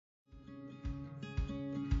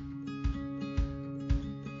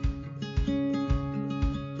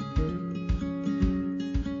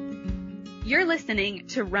You're listening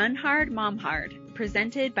to Run Hard, Mom Hard,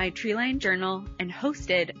 presented by Treeline Journal and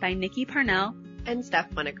hosted by Nikki Parnell and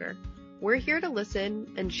Steph Winiger. We're here to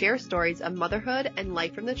listen and share stories of motherhood and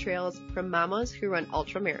life from the trails from mamas who run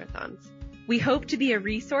ultra marathons. We hope to be a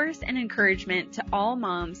resource and encouragement to all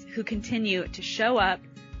moms who continue to show up,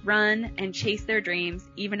 run, and chase their dreams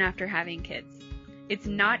even after having kids. It's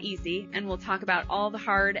not easy, and we'll talk about all the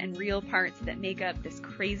hard and real parts that make up this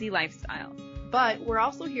crazy lifestyle. But we're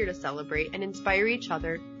also here to celebrate and inspire each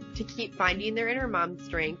other to keep finding their inner mom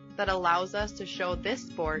strength that allows us to show this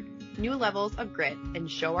sport new levels of grit and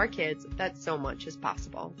show our kids that so much is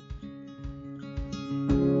possible.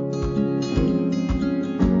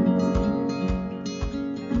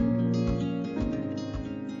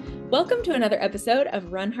 Welcome to another episode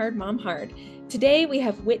of Run Hard, Mom Hard. Today we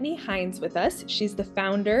have Whitney Hines with us. She's the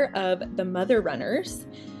founder of the Mother Runners.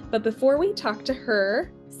 But before we talk to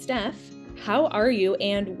her, Steph, how are you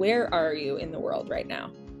and where are you in the world right now?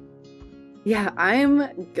 Yeah,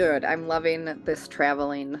 I'm good. I'm loving this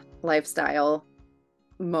traveling lifestyle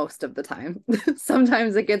most of the time.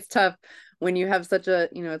 Sometimes it gets tough when you have such a,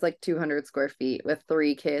 it's like 200 square feet with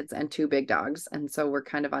 3 kids and 2 big dogs. And so we're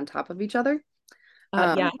kind of on top of each other.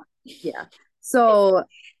 Yeah. So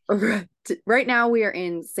right now we are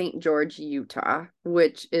in St. George, Utah,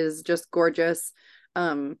 which is just gorgeous.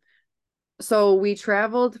 So we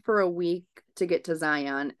traveled for a week to get to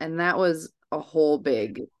Zion, and that was a whole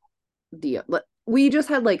big deal. We just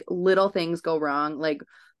had like little things go wrong. Like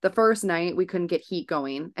the first night we couldn't get heat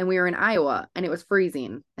going, and we were in Iowa and it was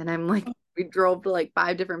freezing. And I'm like, we drove to like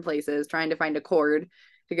 5 different places trying to find a cord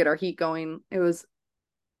to get our heat going. It was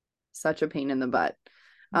such a pain in the butt.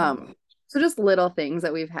 So just little things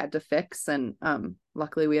that we've had to fix, and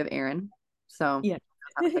luckily we have Aaron, so yeah,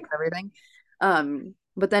 fix everything.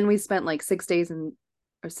 But then we spent like 6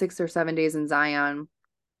 or 7 days in Zion.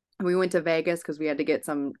 We went to Vegas because we had to get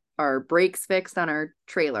our brakes fixed on our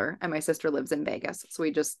trailer, and my sister lives in Vegas, so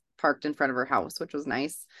we just parked in front of her house, which was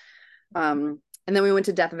nice. And then we went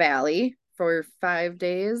to Death Valley for 5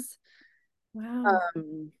 days. Wow.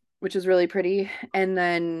 Which is really pretty. And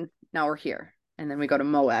then now we're here, and then we go to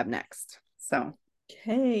Moab next. So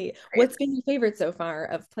okay, what's been your favorite so far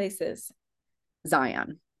of places?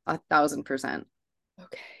 Zion, 1,000%.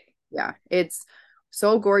 Okay. Yeah, it's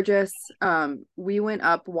so gorgeous. We went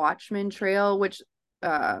up Watchman Trail, which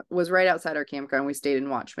was right outside our campground. We stayed in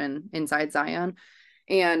Watchman inside Zion,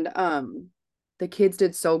 and the kids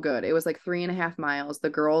did so good. It was like 3.5 miles. The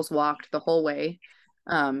girls walked the whole way,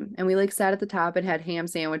 and we like sat at the top and had ham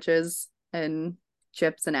sandwiches and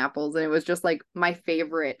chips and apples, and it was just like my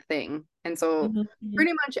favorite thing. And so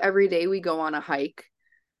pretty much every day we go on a hike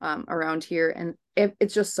around here, and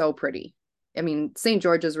it's just so pretty. I mean, St.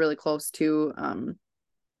 George is really close to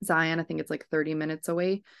Zion. I think it's like 30 minutes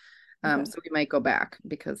away. So we might go back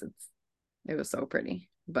because it was so pretty.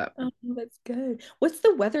 But that's good. What's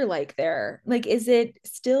the weather like there? Like, is it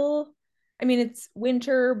still, I mean, it's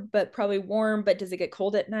winter, but probably warm, but does it get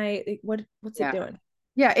cold at night? Like, what's it doing?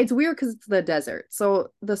 Yeah, it's weird because it's the desert. So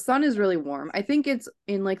the sun is really warm. I think it's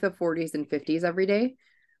in like the 40s and 50s every day,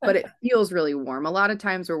 but it feels really warm. A lot of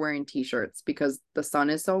times we're wearing t-shirts because the sun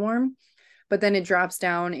is so warm. But then it drops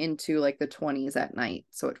down into like the 20s at night,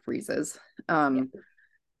 so it freezes.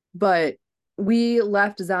 But we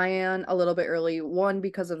left Zion a little bit early, one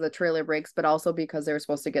because of the trailer brakes, but also because they were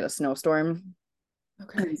supposed to get a snowstorm.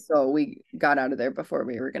 Okay. And so we got out of there before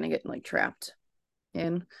we were going to get like trapped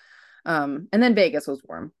in. And then Vegas was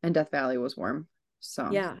warm and Death Valley was warm. So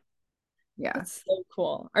yeah. That's so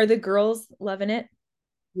cool. Are the girls loving it?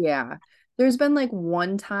 Yeah. There's been like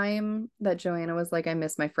one time that Joanna was like, I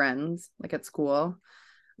miss my friends, like at school.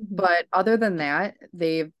 But other than that,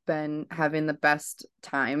 they've been having the best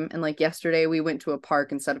time. And like yesterday we went to a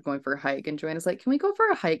park instead of going for a hike, and Joanna's like, can we go for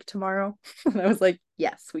a hike tomorrow? And I was like,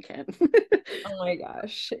 yes, we can. Oh my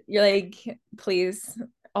gosh. You're like, please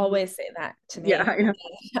always say that to me. Yeah,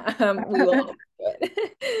 I know. We will do it.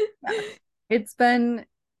 Yeah.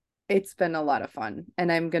 It's been a lot of fun, and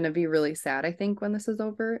I'm going to be really sad, I think, when this is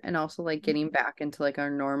over. And also like getting back into like our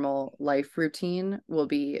normal life routine will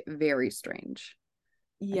be very strange.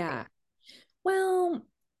 Yeah. Well,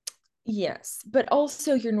 yes, but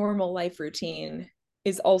also your normal life routine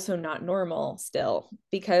is also not normal still,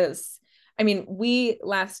 because I mean, we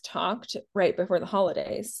last talked right before the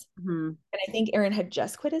holidays, and I think Aaron had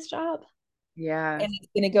just quit his job. Yeah. And he's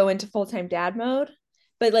going to go into full-time dad mode.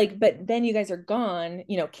 But then you guys are gone,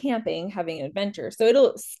 camping, having an adventure. So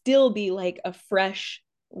it'll still be like a fresh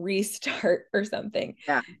restart or something.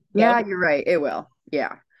 Yeah. Yeah, you're right. It will.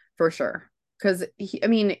 Yeah, for sure. Because, I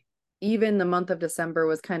mean, even the month of December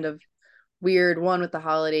was kind of weird, one with the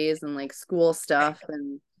holidays and like school stuff,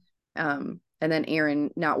 and then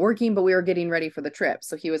Aaron not working, but we were getting ready for the trip,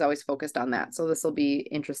 so he was always focused on that. So this will be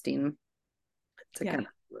interesting to kind of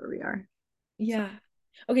where we are. Yeah.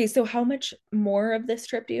 Okay, so how much more of this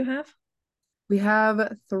trip do you have? We have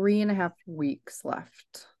 3.5 weeks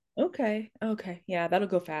left. Okay. Yeah, that'll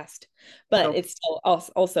go fast. But it's still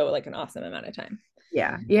also like an awesome amount of time.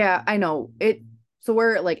 Yeah, I know it. So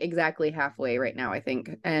we're like exactly halfway right now, I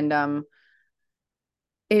think. And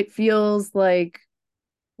it feels like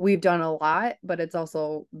we've done a lot, but it's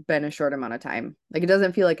also been a short amount of time. Like it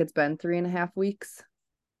doesn't feel like it's been 3.5 weeks.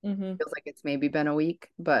 Mm-hmm. It feels like it's maybe been a week,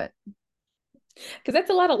 but because that's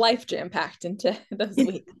a lot of life jam packed into those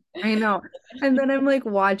weeks. I know. And then I'm like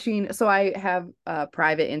watching. So I have a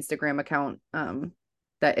private Instagram account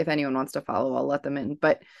that if anyone wants to follow, I'll let them in.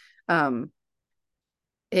 But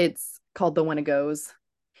it's called The Winnegoes.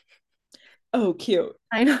 Oh, cute.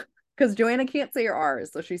 I know. Because Joanna can't say her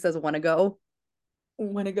R's, so she says wanna go.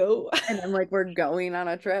 Wanna go. And I'm like, we're going on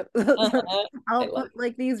a trip. I'll put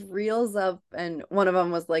like these reels up, and one of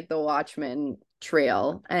them was like the Watchmen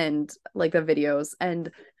trail and like the videos. And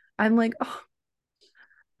I'm like, oh,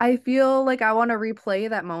 I feel like I want to replay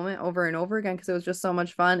that moment over and over again because it was just so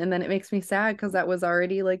much fun. And then it makes me sad because that was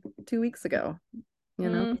already like 2 weeks ago, you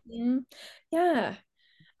know? Mm-hmm. Yeah.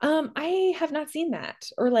 I have not seen that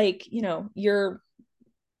or like, your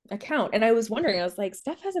account. And I was wondering, I was like,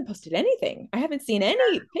 Steph hasn't posted anything. I haven't seen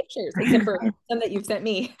any pictures except for some that you've sent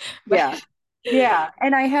me. Yeah.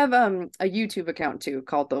 And I have a YouTube account too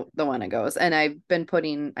called the One It Goes. And I've been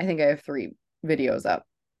putting, I think I have 3 videos up.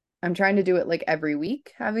 I'm trying to do it like every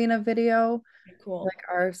week, having a video, cool, like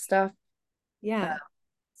our stuff. Yeah.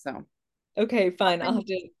 So okay, fine. I'll have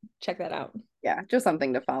to check that out. Yeah, just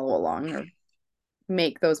something to follow along or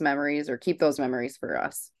make those memories or keep those memories for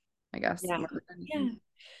us, I guess. Yeah.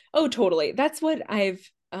 Oh, totally. That's what I've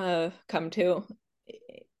come to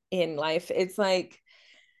in life. It's like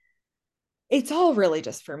it's all really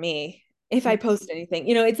just for me. If I post anything,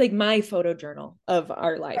 it's like my photo journal of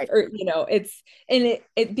our life, Right. or it's and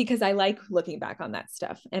it because I like looking back on that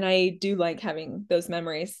stuff, and I do like having those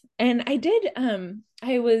memories. And I did I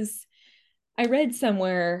read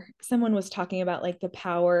somewhere someone was talking about like the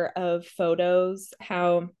power of photos,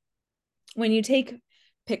 how when you take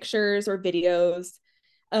pictures or videos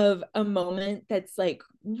of a moment that's like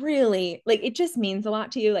really like it just means a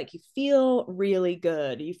lot to you, like you feel really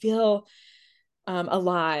good, you feel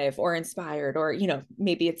alive or inspired, or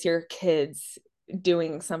maybe it's your kids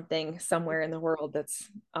doing something somewhere in the world that's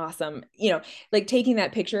awesome, like taking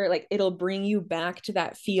that picture, like it'll bring you back to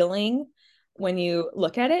that feeling when you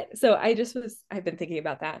look at it. So I've been thinking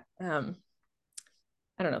about that. I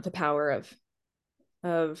don't know, the power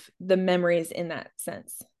of the memories in that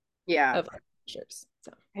sense. Yeah. Of pictures.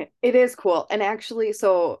 So it is cool. And actually,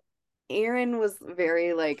 so Aaron was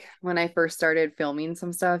very like, when I first started filming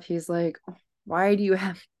some stuff, he's like, why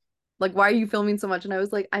are you filming so much? And I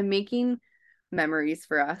was like, I'm making memories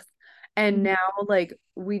for us. And now like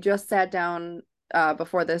we just sat down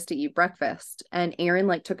before this to eat breakfast, and Aaron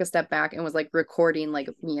like took a step back and was like recording like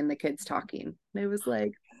me and the kids talking. And it was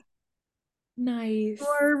like, nice.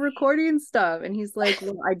 We're recording stuff. And he's like,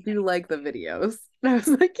 well, I do like the videos. And I was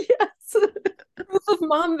like, yes. Proof of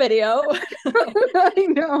mom video. I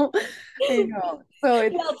know. So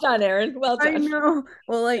it's well done, Aaron. Well done. I know.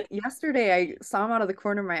 Well, like yesterday I saw him out of the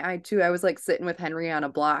corner of my eye too. I was like sitting with Henry on a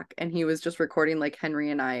block, and he was just recording like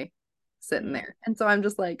Henry and I sitting there. And so I'm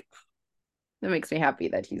just like, it makes me happy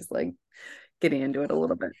that he's like getting into it a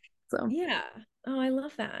little bit. So yeah. Oh, I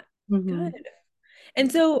love that. Mm-hmm. Good.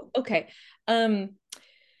 And so, okay.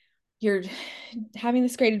 You're having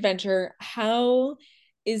this great adventure. How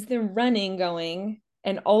is the running going?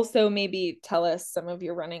 And also maybe tell us some of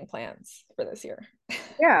your running plans for this year.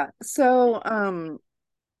 Yeah. So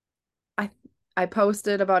I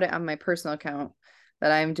posted about it on my personal account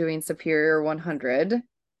that I'm doing Superior 100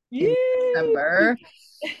 in December.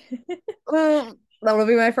 That'll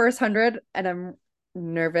be my first 100, and I'm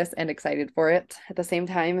nervous and excited for it at the same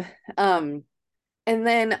time. And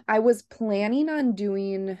then I was planning on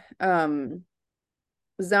doing Zumbro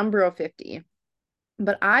 50,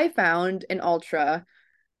 but I found an ultra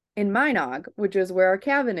in Minot, which is where our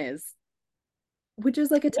cabin is, which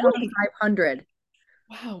is like a town of 500.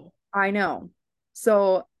 Wow. I know.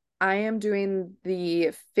 So I am doing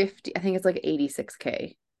the 50, I think it's like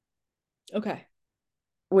 86K. Okay.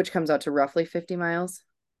 Which comes out to roughly 50 miles.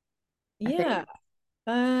 Yeah.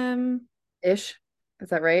 Ish. Is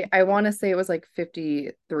that right? I want to say it was like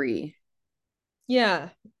 53. Yeah.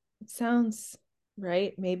 Sounds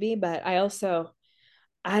right, maybe, but I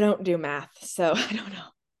don't do math, so I don't know.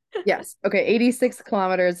 Yes. Okay. 86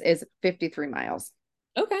 kilometers is 53 miles.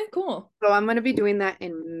 Okay, cool. So I'm going to be doing that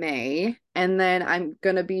in May. And then I'm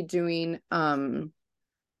going to be doing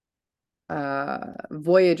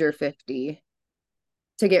Voyager 50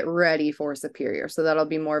 to get ready for Superior. So that'll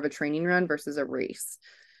be more of a training run versus a race.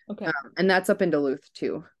 Okay. And that's up in Duluth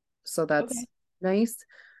too. So that's Okay. nice.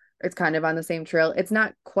 It's kind of on the same trail. It's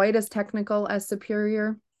not quite as technical as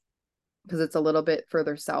Superior because it's a little bit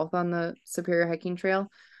further south on the Superior hiking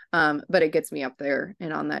trail. But it gets me up there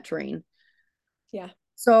and on that terrain. Yeah.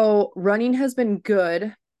 So running has been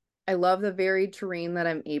good. I love the varied terrain that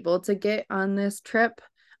I'm able to get on this trip.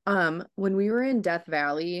 When we were in Death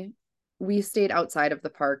Valley, we stayed outside of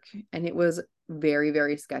the park and it was very,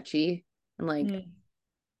 very sketchy. And like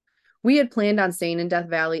we had planned on staying in Death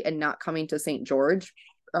Valley and not coming to St. George.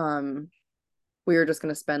 We were just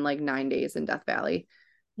going to spend like 9 days in Death Valley.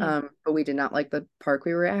 But we did not like the park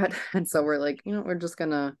we were at. And so we're like, we're just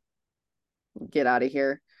going to get out of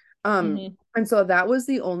here. And so that was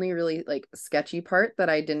the only really like sketchy part that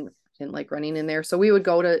I didn't like running in there. So we would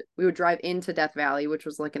drive into Death Valley, which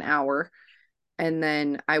was like an hour, and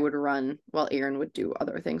then I would run while Aaron would do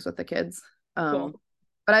other things with the kids. Cool.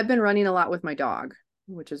 But I've been running a lot with my dog,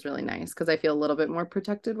 which is really nice because I feel a little bit more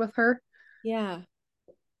protected with her. Yeah.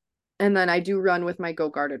 And then I do run with my Go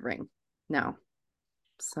Guarded ring now.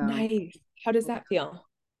 So Nice. How does that feel?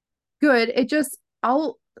 good.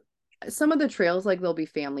 Some of the trails like there'll be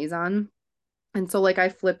families on. And so like I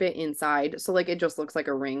flip it inside. So like it just looks like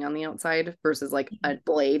a ring on the outside versus like a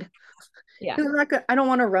blade. Yeah. I don't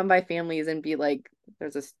want to run by families and be like,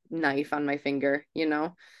 there's this knife on my finger,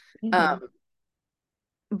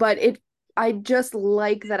 But I just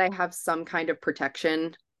like that I have some kind of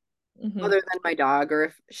protection other than my dog, or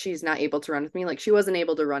if she's not able to run with me. Like she wasn't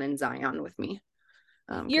able to run in Zion with me.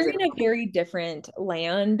 You're in a very different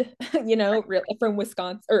land, from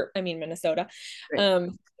Wisconsin, or I mean Minnesota. Right.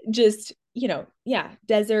 Just, yeah,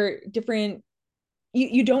 desert, different.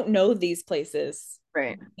 You don't know these places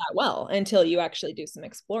Right. that well until you actually do some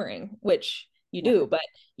exploring, which you do, but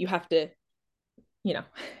you have to,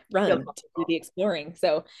 run to do the exploring.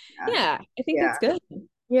 So yeah, I think that's good.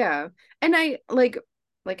 Yeah. And I like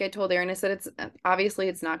I told Aaron, I said it's obviously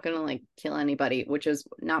it's not gonna like kill anybody, which is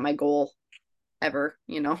not my goal ever,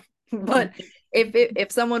 But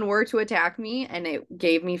if someone were to attack me and it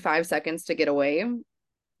gave me 5 seconds to get away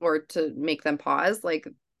or to make them pause, like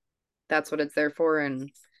that's what it's there for. And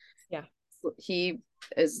yeah, he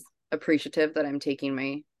is appreciative that I'm taking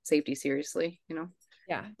my safety seriously,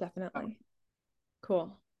 Yeah, definitely.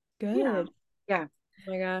 Cool. Good. Yeah.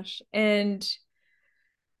 Oh my gosh. And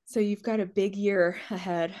so you've got a big year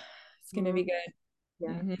ahead. It's going to be good.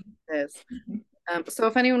 Yeah, it is. So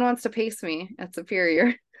if anyone wants to pace me at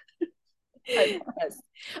Superior,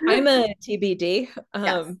 I'm a TBD,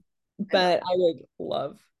 but I would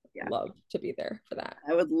love to be there for that.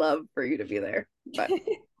 I would love for you to be there, but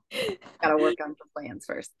gotta work on some plans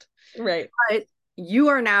first. Right. But you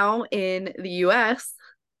are now in the US.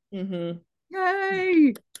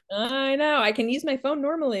 Yay! I know. I can use my phone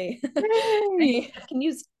normally. I can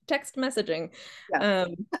use text messaging. Yeah.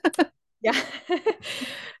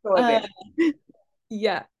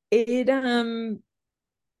 Yeah.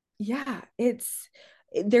 Yeah.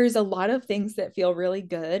 There's a lot of things that feel really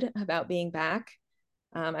good about being back.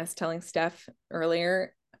 I was telling Steph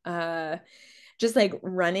earlier, just like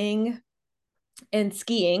running and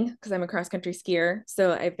skiing, because I'm a cross country skier.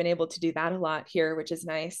 So I've been able to do that a lot here, which is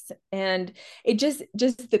nice. And it just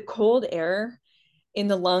the cold air in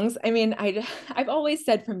the lungs. I mean, I've always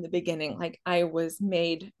said from the beginning, like I was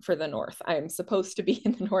made for the North. I'm supposed to be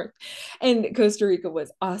in the North. And Costa Rica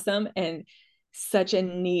was awesome and such a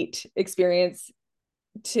neat experience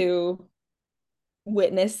to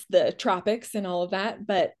witness the tropics and all of that,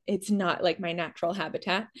 but it's not like my natural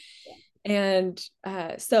habitat. And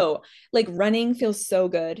so like running feels so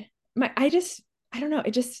good. I don't know,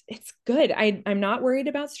 it's good. I'm not worried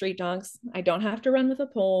about street dogs. I don't have to run with a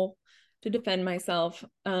pole to defend myself.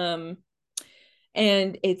 And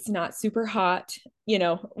it's not super hot,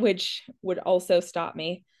 which would also stop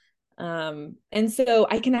me. And so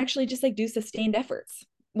I can actually just like do sustained efforts,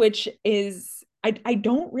 which is, I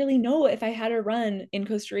don't really know if I had a run in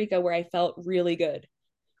Costa Rica where I felt really good.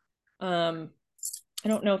 I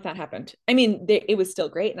don't know if that happened. I mean, it was still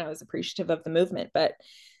great and I was appreciative of the movement, but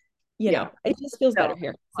it just feels better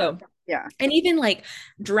here. So yeah. And even like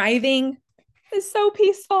driving is so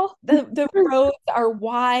peaceful. The roads are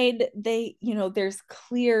wide. There's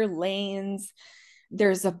clear lanes.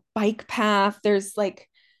 There's a bike path. There's like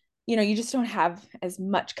you just don't have as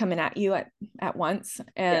much coming at you at once.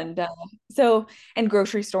 Yeah. And so, and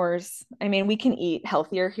grocery stores, I mean, we can eat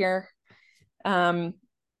healthier here.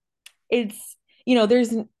 It's,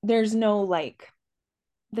 there's no like,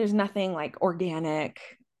 there's nothing like organic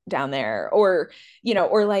down there, or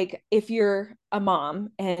like if you're a mom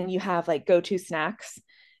and you have like go-to snacks,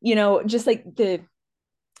 just like the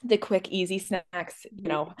quick, easy snacks,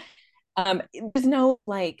 there's no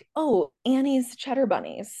like, oh, Annie's cheddar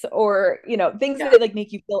bunnies, or, things Yeah. that like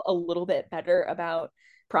make you feel a little bit better about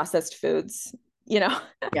processed foods, Yeah.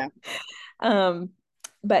 um,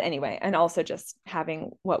 but anyway, and also just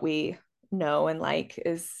having what we know and like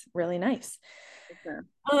is really nice. Sure.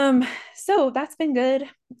 So that's been good.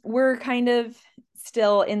 We're kind of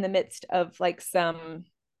still in the midst of like some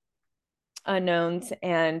unknowns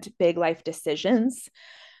and big life decisions.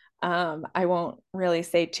 I won't really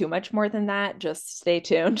say too much more than that. Just stay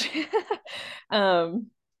tuned. um,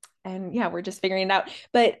 and yeah, we're just figuring it out.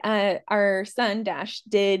 But our son Dash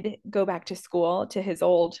did go back to school, to his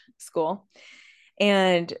old school,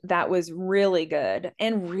 and that was really good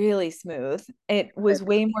and really smooth. It was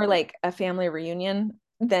way more like a family reunion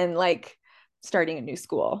than like starting a new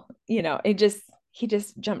school. He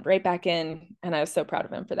just jumped right back in, and I was so proud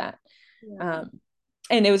of him for that. Yeah.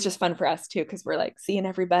 And it was just fun for us too, because we're like seeing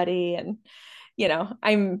everybody, and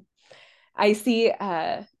I see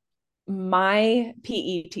my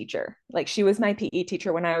PE teacher, like she was my PE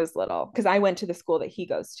teacher when I was little, because I went to the school that he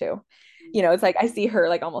goes to. It's like I see her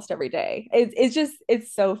like almost every day.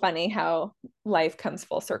 It's so funny how life comes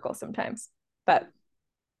full circle sometimes. But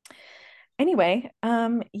anyway,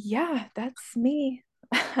 yeah, that's me.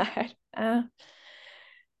 I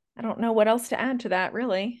don't know what else to add to that,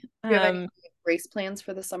 really. Do you have any race plans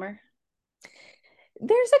for the summer?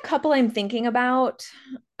 There's a couple I'm thinking about,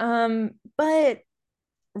 but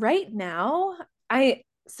right now,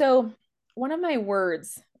 so one of my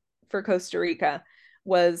words for Costa Rica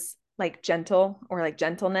was like gentle, or like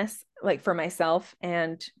gentleness, like for myself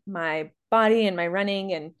and my body and my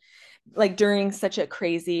running, and like during such a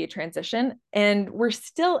crazy transition. And we're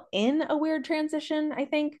still in a weird transition, I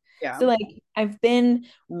think. Yeah. So like I've been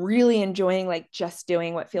really enjoying like just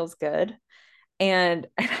doing what feels good. And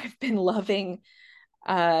I've been loving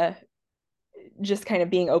uh just kind of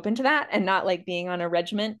being open to that and not like being on a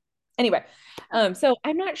regiment. Anyway, so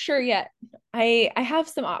I'm not sure yet. I have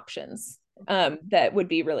some options that would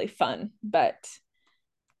be really fun, but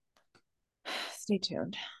stay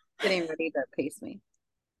tuned. Getting ready to pace me.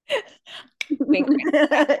 Wink,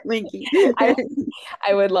 Winky. I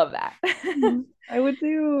would love that. I would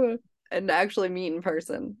too. And actually meet in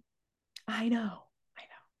person. I know.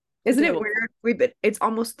 Isn't it weird? It's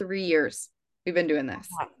almost 3 years we've been doing this.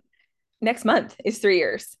 Next month is 3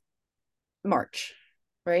 years. March,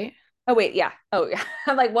 right? Oh wait, yeah. Oh yeah.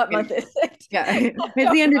 I'm like, what month is it? Yeah,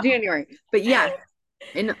 it's the end of January. But yeah,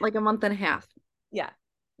 in like a month and a half. Yeah.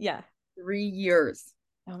 3 years.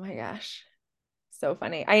 Oh my gosh. So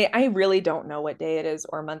funny. I really don't know what day it is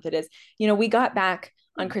or month it is. We got back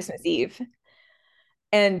on Christmas Eve,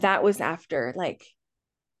 and that was after like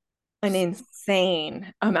an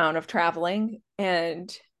insane amount of traveling,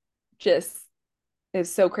 and just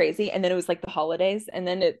is so crazy. And then it was like the holidays, and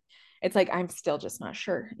then it's like I'm still just not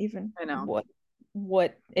sure even I know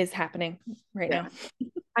what is happening right now.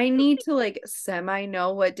 I need to like semi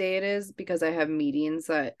know what day it is because I have meetings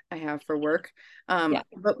that I have for work.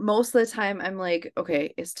 But most of the time I'm like,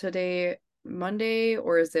 okay, is today Monday,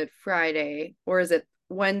 or is it Friday, or is it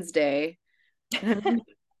Wednesday?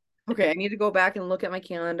 Okay, I need to go back and look at my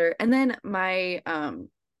calendar. And then my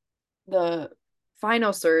the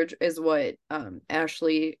Final Surge is what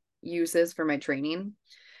Ashley uses for my training.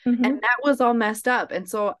 Mm-hmm. And that was all messed up. And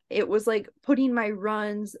so it was like putting my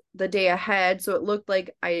runs the day ahead. So it looked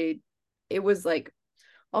like it was like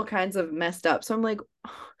all kinds of messed up. So I'm like,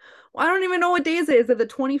 well, I don't even know what day is it. Is it the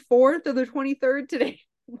 24th or the 23rd today?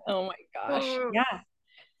 Oh my gosh. Yeah.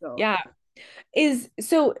 So, Yeah.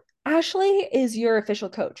 So Ashley is your official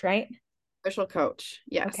coach, right? official coach.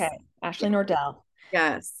 Yes. Okay. Ashley Nordell.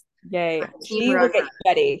 Yes. Yay. She will get you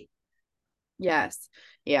ready. Yes.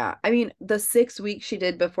 Yeah. I mean, the 6 weeks she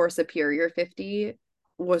did before Superior 50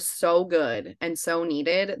 was so good and so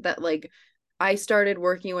needed that like I started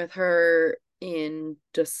working with her in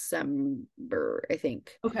December, I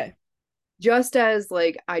think. Okay. Just as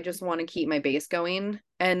like I just want to keep my base going,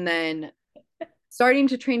 and then starting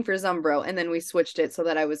to train for Zumbro, and then we switched it so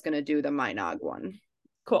that I was going to do the Minog one.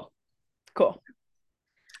 Cool.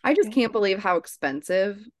 I just can't believe how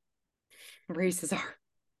expensive races are.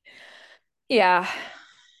 Yeah.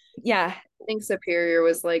 I think Superior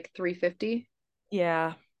was like $350.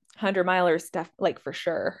 Yeah. 100 miler stuff, like for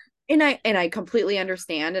sure. And I completely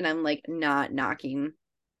understand, and I'm like not knocking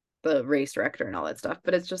the race director and all that stuff,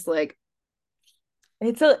 but it's just like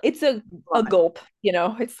it's a gulp,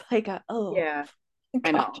 it's like yeah,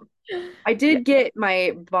 I God. know. I Yeah, did get,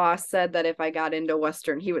 my boss said that if I got into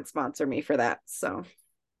Western, he would sponsor me for that. So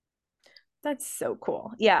that's so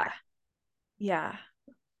cool. Yeah. Yeah.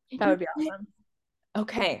 That would be awesome.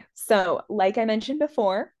 Okay. So, like I mentioned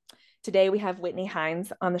before, today we have Whitney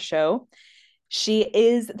Hines on the show. She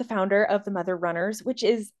is the founder of the Mother Runners, which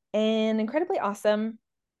is an incredibly awesome,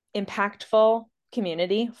 impactful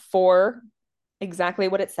community for exactly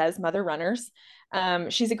what it says, Mother Runners.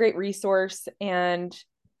 She's a great resource, and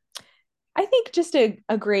I think just a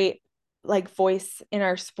great like voice in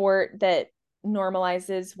our sport that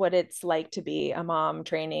normalizes what it's like to be a mom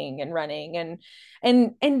training and running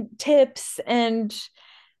and tips and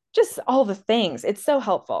just all the things. It's so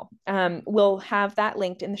helpful. We'll have that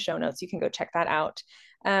linked in the show notes. You can go check that out.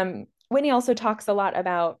 Whitney also talks a lot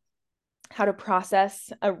about how to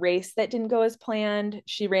process a race that didn't go as planned.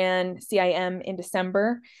 She ran CIM in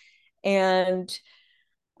December and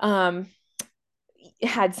um,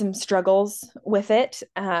 had some struggles with it,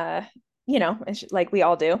 like we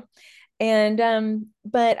all do. And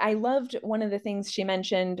but I loved one of the things she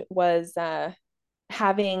mentioned was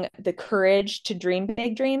having the courage to dream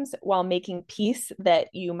big dreams while making peace that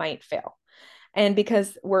you might fail. And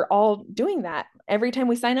because we're all doing that every time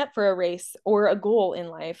we sign up for a race or a goal in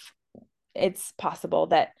life, it's possible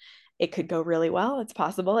that it could go really well. It's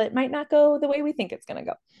possible it might not go the way we think it's going to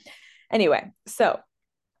go. Anyway, so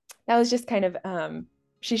that was just kind of,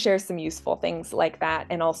 she shares some useful things like that,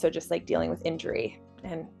 and also just like dealing with injury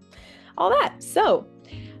and all that. So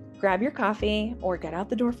grab your coffee or get out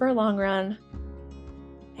the door for a long run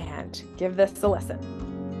and give this a listen.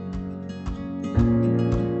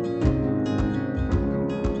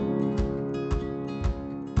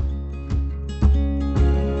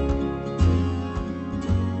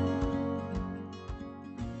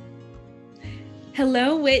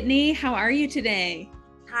 Hello, Whitney. How are you today?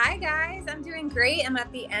 Hi, guys. I'm doing great. I'm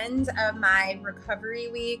at the end of my recovery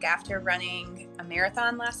week after running a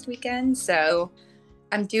marathon last weekend. So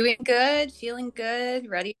I'm doing good, feeling good,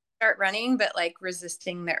 ready to start running, but like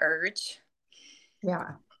resisting the urge.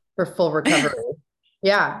 Yeah, for full recovery.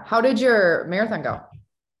 Yeah. How did your marathon go?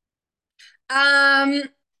 I'm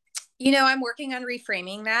working on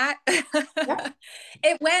reframing that. Yeah.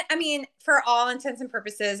 It went, I mean, for all intents and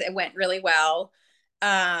purposes, it went really well.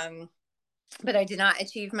 But I did not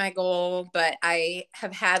achieve my goal. But I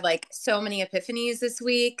have had like so many epiphanies this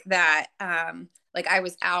week that like I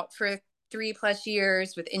was out for 3+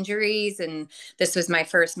 years with injuries, and this was my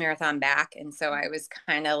first marathon back. And so I was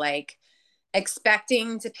kind of like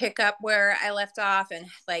expecting to pick up where I left off and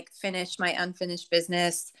like finish my unfinished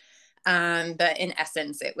business. But in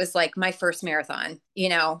essence, it was like my first marathon,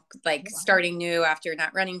 like starting new after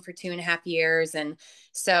not running for 2.5 years. And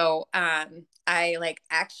so I like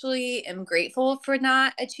actually am grateful for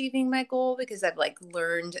not achieving my goal, because I've like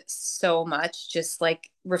learned so much just like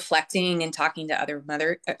reflecting and talking to other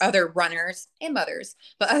runners and mothers,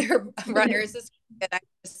 but other runners. That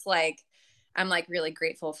I'm like really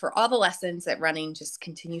grateful for all the lessons that running just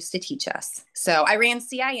continues to teach us. So I ran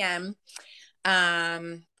CIM,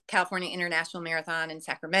 California International Marathon in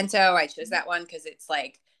Sacramento. I chose that one because it's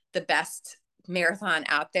like the best marathon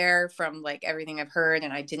out there from like everything I've heard.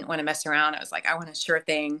 And I didn't want to mess around. I was like, I want a sure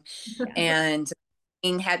thing. And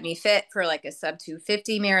had me fit for like a sub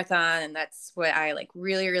 250 marathon. And that's what I like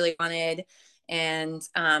really, really wanted. And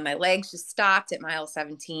my legs just stopped at mile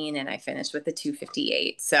 17 and I finished with the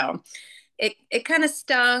 258. So it kind of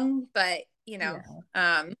stung, but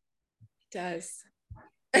It does.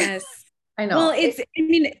 Yes. I know. Well,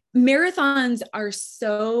 marathons are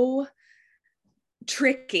so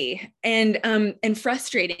tricky and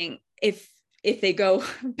frustrating if they go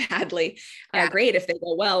badly. Great if they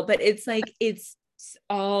go well, but it's like it's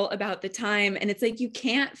all about the time, and it's like you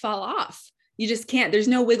can't fall off. You just can't. There's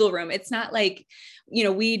no wiggle room. It's not like,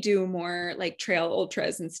 we do more like trail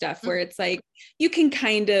ultras and stuff where it's like you can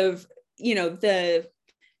kind of, the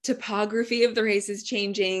topography of the race is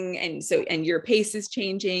changing, and your pace is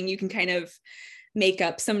changing. You can kind of make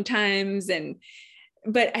up sometimes,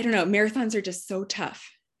 but I don't know, marathons are just so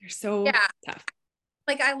tough. They're so tough.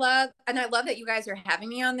 Like I love that you guys are having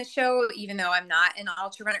me on the show, even though I'm not an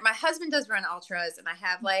ultra runner. My husband does run ultras, and I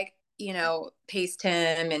have like, paced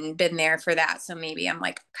him and been there for that. So maybe I'm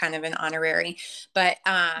like kind of an honorary, but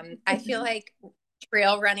I feel like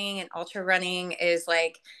trail running and ultra running is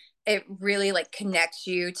like, it really like connects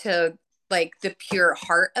you to like the pure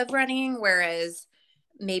heart of running. Whereas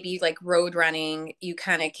maybe like road running, you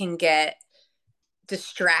kind of can get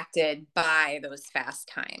distracted by those fast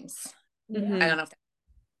times. Mhm. I don't know if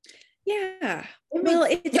Yeah. It Well,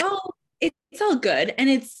 makes- it's all good, and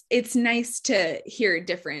it's nice to hear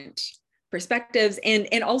different perspectives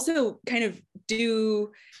and also kind of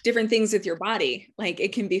do different things with your body. Like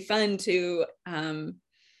it can be fun to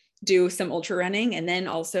do some ultra running and then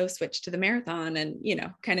also switch to the marathon and, you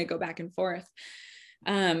know, kind of go back and forth.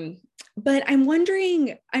 But I'm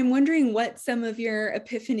wondering what some of your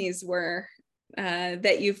epiphanies were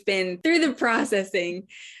that you've been through the processing.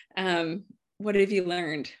 What have you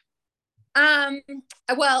learned?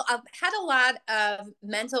 Well, I've had a lot of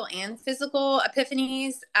mental and physical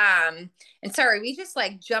epiphanies. And sorry, we just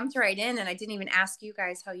like jumped right in and I didn't even ask you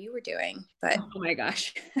guys how you were doing, but Oh my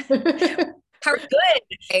gosh. how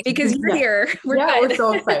Good, because you're Yeah. here. We're yeah, good. we're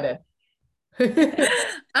so excited.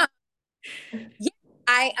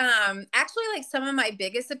 I actually like some of my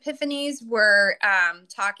biggest epiphanies were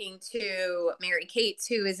talking to Mary Kate,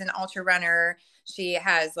 who is an ultra runner. She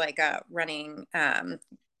has like a running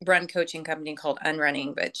run coaching company called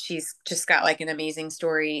Unrunning, but she's just got like an amazing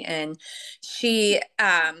story. And she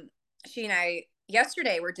and I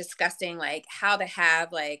yesterday were discussing like how to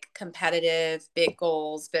have like competitive big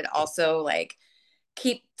goals, but also like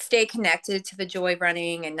stay connected to the joy of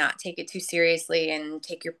running and not take it too seriously and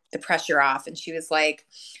take the pressure off. And she was like,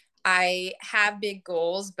 I have big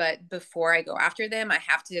goals, but before I go after them, I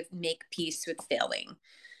have to make peace with failing.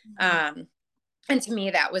 And to me,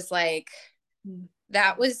 that was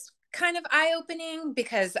kind of eye-opening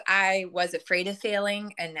because I was afraid of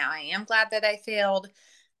failing. And now I am glad that I failed.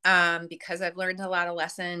 Because I've learned a lot of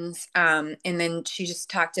lessons. And then she just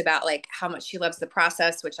talked about like how much she loves the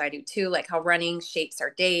process, which I do too, like how running shapes our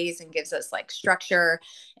days and gives us like structure.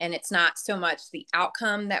 And it's not so much the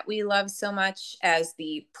outcome that we love so much as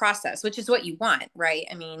the process, which is what you want, right?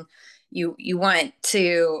 I mean, you want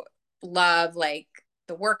to love like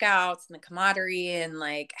the workouts and the camaraderie and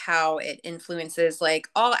like how it influences like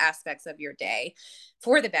all aspects of your day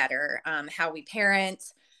for the better, how we parent.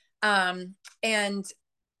 And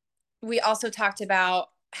we also talked about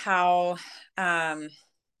how I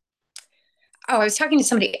was talking to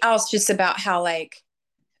somebody else just about how like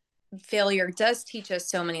failure does teach us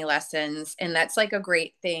so many lessons, and that's like a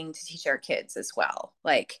great thing to teach our kids as well.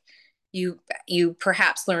 Like you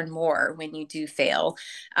perhaps learn more when you do fail.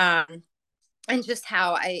 And just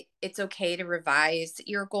how it's okay to revise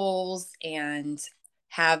your goals and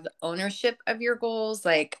have ownership of your goals.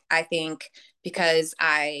 Like I think because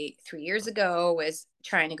I 3 years ago was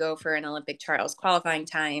trying to go for an Olympic trials qualifying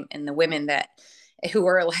time, and the women who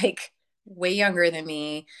were like way younger than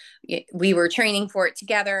me, we were training for it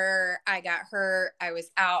together. I got hurt. I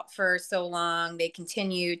was out for so long. They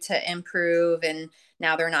continued to improve, and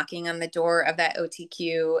now they're knocking on the door of that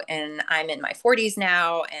OTQ, and I'm in my 40s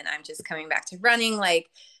now, and I'm just coming back to running. Like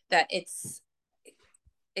that, it's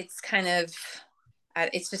kind of,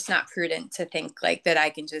 it's just not prudent to think like that I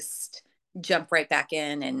can just jump right back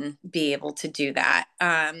in and be able to do that.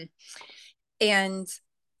 And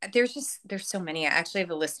there's so many. I actually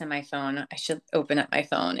have a list on my phone. I should open up my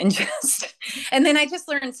phone and and then I just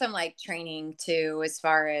learned some like training too, as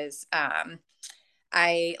far as,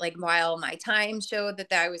 I like, while my time showed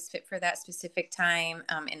that I was fit for that specific time,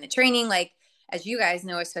 in the training, like, as you guys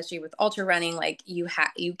know, especially with ultra running, like you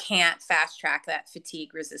can't fast track that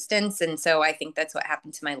fatigue resistance. And so I think that's what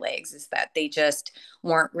happened to my legs, is that they just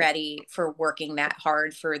weren't ready for working that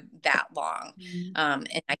hard for that long. And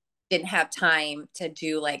I didn't have time to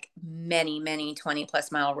do like many, many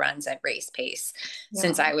 20+ mile runs at race pace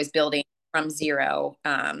since I was building from zero,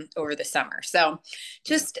 over the summer. So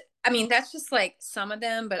just, I mean, that's just like some of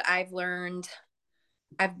them, but I've learned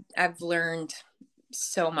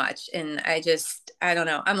so much, and I don't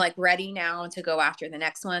know. I'm like ready now to go after the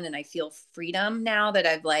next one. And I feel freedom now that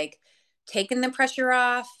I've like taken the pressure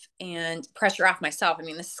off myself. I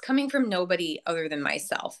mean, this is coming from nobody other than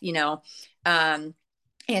myself, you know? And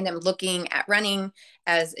I'm looking at running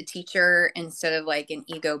as a teacher instead of like an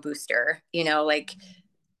ego booster, you know, like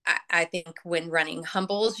I think when running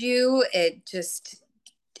humbles you, it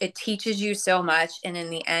teaches you so much, and in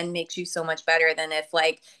the end makes you so much better than if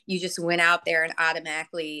like you just went out there and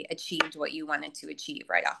automatically achieved what you wanted to achieve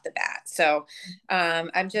right off the bat. So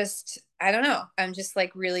I don't know. I'm just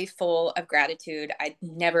like really full of gratitude. I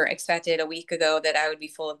never expected a week ago that I would be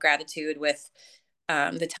full of gratitude with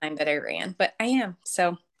the time that I ran, but I am.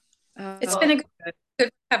 So it's been a good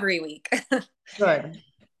recovery week. Good.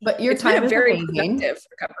 But your It's time been a is very amazing. productive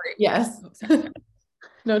recovery. Yes.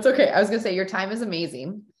 No, it's okay. I was gonna say your time is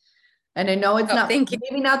amazing. And I know it's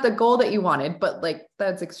maybe not the goal that you wanted, but like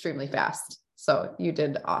that's extremely fast. So you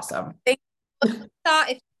did awesome. If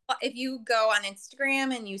if you go on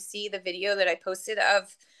Instagram and you see the video that I posted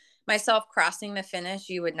of myself crossing the finish,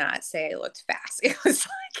 you would not say I looked fast. It was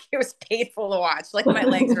like, it was painful to watch. Like my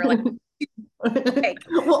legs were like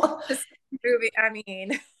well, just moving. I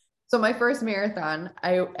mean, so my first marathon,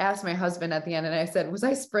 I asked my husband at the end and I said, was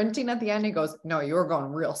I sprinting at the end? He goes, no, you were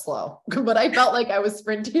going real slow, but I felt like I was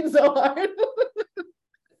sprinting so hard.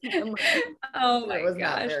 Oh my it was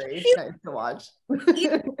gosh. Not very nice to watch.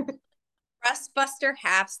 Rust Buster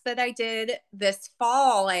halves that I did this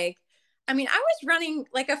fall, like, I mean, I was running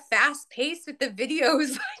like a fast pace with the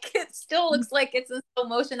videos. Like it still looks like it's in slow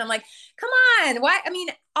motion. I'm like, come on. Why? I mean,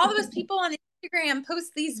 all of those people on Instagram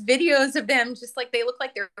post these videos of them just like they look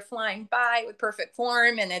like they're flying by with perfect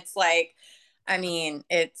form. And it's like, I mean,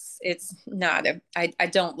 it's not I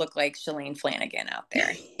don't look like Shalane Flanagan out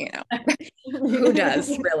there, you know. Who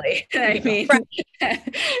does really? I mean,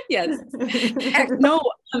 yes. No,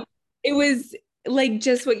 it was like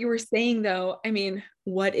just what you were saying though. I mean,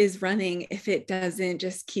 what is running if it doesn't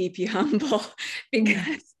just keep you humble?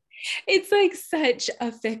 Because it's like such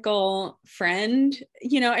a fickle friend,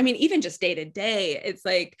 you know. I mean, even just day to day, it's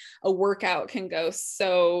like a workout can go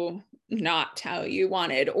so not how you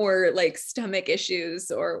wanted, or like stomach issues,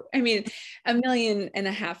 or I mean, 1.5 million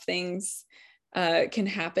things can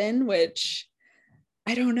happen, which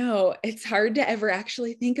I don't know. It's hard to ever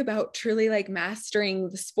actually think about truly like mastering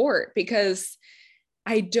the sport because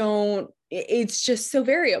it's just so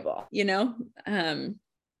variable, you know?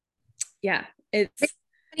 Yeah,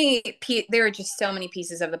 there are just so many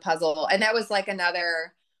pieces of the puzzle. And that was like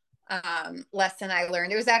another lesson I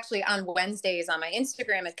learned. It was actually on Wednesdays on my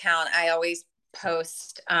Instagram account. I always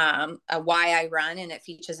post a why I run, and it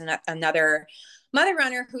features another mother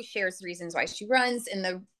runner who shares reasons why she runs.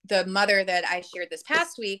 And the mother that I shared this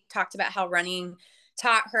past week talked about how running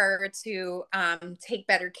taught her to take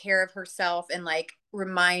better care of herself, and like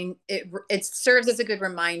it serves as a good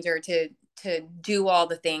reminder to do all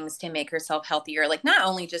the things to make herself healthier, like not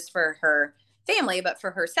only just for her family, but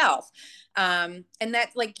for herself. And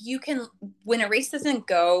that like you can, when a race doesn't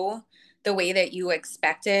go the way that you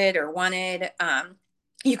expected or wanted,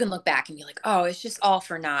 you can look back and be like, oh, it's just all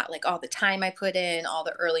for naught. Like all the time I put in, all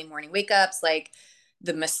the early morning wake ups, like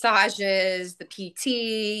the massages, the PT,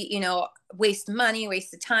 you know, waste money,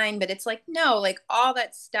 waste of time. But it's like, no, like all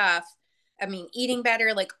that stuff. I mean, eating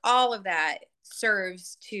better, like all of that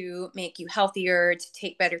serves to make you healthier, to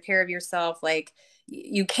take better care of yourself. Like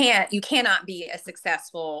you cannot be a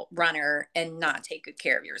successful runner and not take good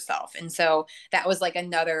care of yourself. And so that was like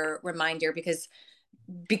another reminder, because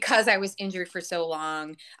I was injured for so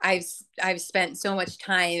long, I've spent so much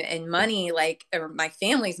time and money, like, or my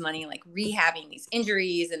family's money, like rehabbing these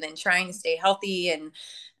injuries and then trying to stay healthy.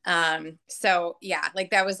 And so yeah,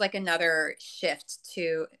 like that was like another shift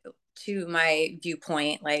to my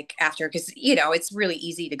viewpoint, like after, because you know it's really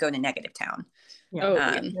easy to go to negative town.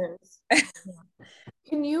 Yeah.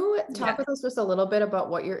 Can you talk with us just a little bit about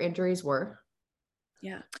what your injuries were?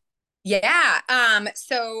 Yeah.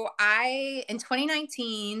 So in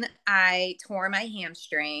 2019, I tore my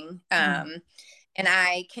hamstring, and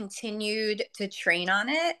I continued to train on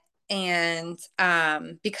it. And,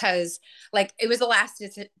 because like it was the last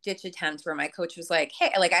ditch attempt where my coach was like,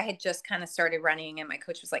 hey, like I had just kind of started running and my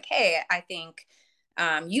coach was like, hey, I think,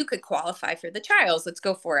 you could qualify for the trials. Let's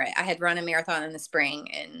go for it. I had run a marathon in the spring.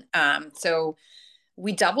 And, so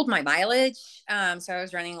we doubled my mileage. So I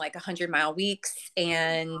was running like 100-mile weeks.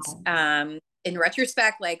 And in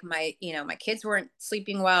retrospect, like my kids weren't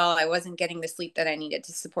sleeping well. I wasn't getting the sleep that I needed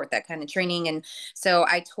to support that kind of training. And so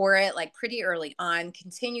I tore it like pretty early on,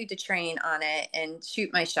 continued to train on it and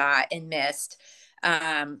shoot my shot and missed.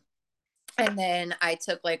 And then I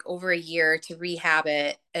took like over a year to rehab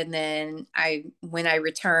it. And then when I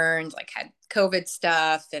returned, like had COVID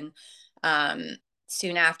stuff. And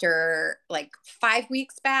soon after, like 5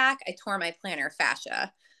 weeks back, I tore my plantar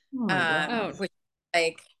fascia. Which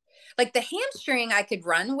like the hamstring I could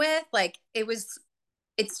run with, like it's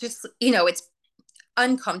just, you know, it's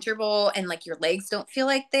uncomfortable and like your legs don't feel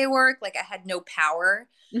like they work. Like I had no power.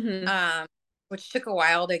 Which took a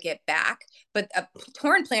while to get back. But a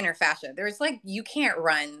torn plantar fascia, there's like, you can't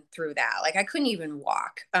run through that. Like I couldn't even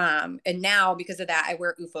walk. And now because of that, I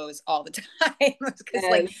wear OOFOS all the time. Because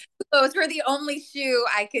like OOFOS were the only shoe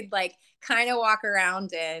I could like kind of walk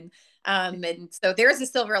around in. And so there's a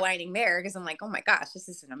silver lining there, because I'm like, oh my gosh, this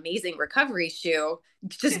is an amazing recovery shoe.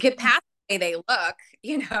 Just get past the way they look,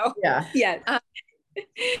 you know? Yeah. Yeah.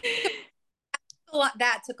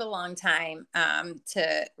 That took a long time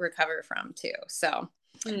to recover from too. So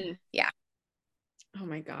yeah. Oh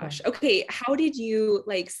my gosh. Okay. How did you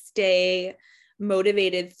like stay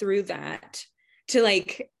motivated through that to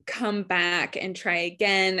like come back and try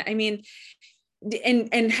again? I mean,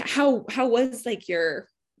 and how was like your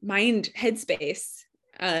mind headspace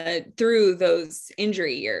through those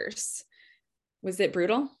injury years? Was it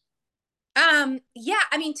brutal? Yeah,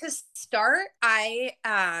 I mean, to start,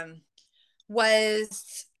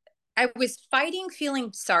 was I was fighting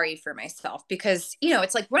feeling sorry for myself because, you know,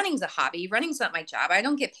 it's like running's a hobby. Running's not my job. I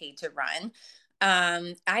don't get paid to run.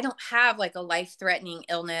 I don't have like a life-threatening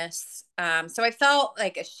illness. So I felt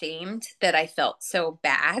like ashamed that I felt so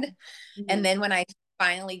bad. Mm-hmm. And then when I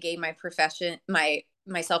finally gave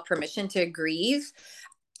myself permission to grieve,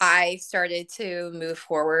 I started to move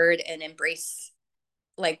forward and embrace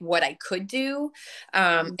like what I could do,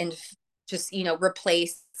 and just, you know,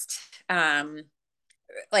 replaced,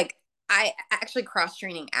 like I actually cross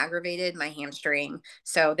training aggravated my hamstring.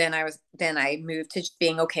 So then I moved to just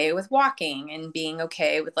being okay with walking and being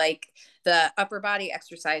okay with like the upper body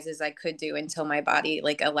exercises I could do until my body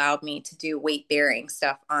like allowed me to do weight bearing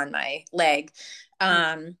stuff on my leg.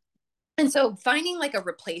 And so finding like a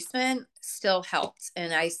replacement still helped.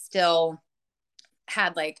 And I still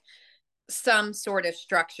had like some sort of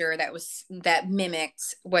structure that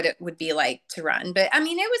mimicked what it would be like to run. But I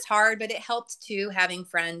mean, it was hard, but it helped too, having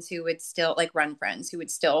friends who would still like run friends who would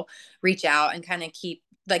still reach out and kind of keep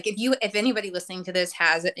like, if anybody listening to this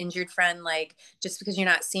has an injured friend, like just because you're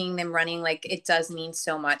not seeing them running, like it does mean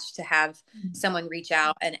so much to have someone reach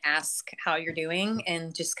out and ask how you're doing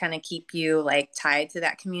and just kind of keep you like tied to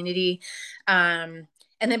that community.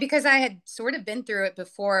 And then because I had sort of been through it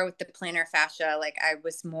before with the plantar fascia, like I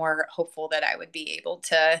was more hopeful that I would be able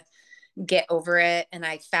to get over it. And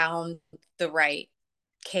I found the right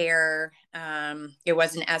care. It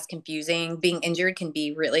wasn't as confusing. Being injured can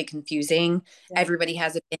be really confusing. Yeah. Everybody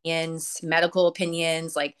has opinions, medical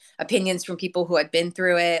opinions, like opinions from people who had been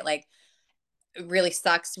through it. Like it really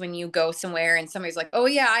sucks when you go somewhere and somebody's like, oh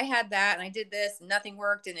yeah, I had that and I did this and nothing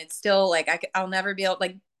worked. And it's still like, I'll never be able,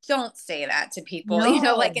 like, don't say that to people, no. You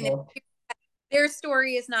know, like, and their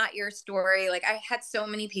story is not your story. Like I had so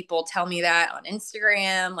many people tell me that on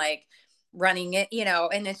Instagram, like running it, you know,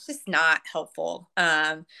 and it's just not helpful.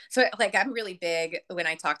 So like, I'm really big when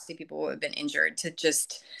I talk to people who have been injured to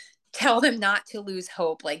just tell them not to lose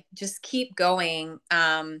hope. Like just keep going.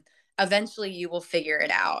 Eventually you will figure it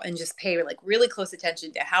out, and just pay like really close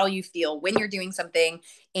attention to how you feel when you're doing something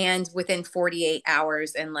and within 48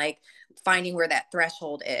 hours and like finding where that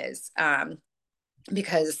threshold is.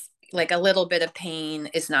 Because like a little bit of pain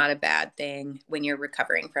is not a bad thing when you're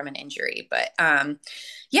recovering from an injury. But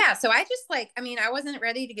yeah, so I just like, I mean, I wasn't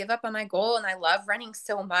ready to give up on my goal, and I love running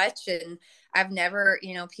so much. And I've never,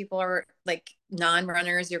 you know, people are like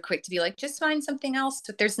non-runners, you're quick to be like, just find something else.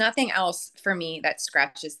 But there's nothing else for me that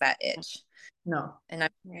scratches that itch. No. And I'm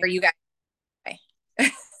for you guys.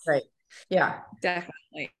 Right. Yeah.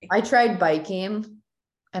 Definitely. I tried biking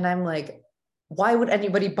and I'm like, why would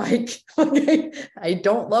anybody bike? I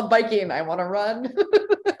don't love biking. I want to run.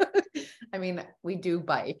 I mean, we do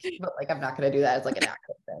bike, but like, I'm not going to do that as like an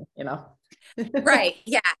active thing, you know? Right.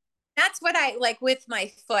 Yeah. That's what I like with my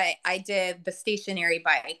foot. I did the stationary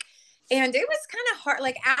bike, and it was kind of hard.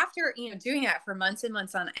 Like after, you know, doing that for months and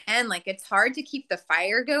months on end, like it's hard to keep the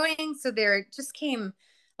fire going. So there just came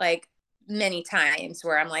like many times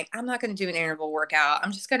where I'm like, I'm not going to do an interval workout.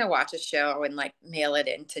 I'm just going to watch a show and like mail it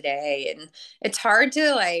in today. And it's hard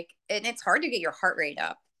to like, and it's hard to get your heart rate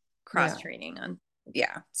up cross training on.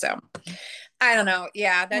 Yeah. So I don't know.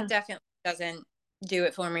 Yeah. That definitely doesn't do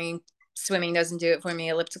it for me. Swimming doesn't do it for me.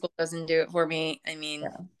 Elliptical doesn't do it for me. I mean,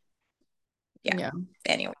 yeah.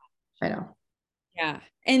 Anyway. I know. Yeah.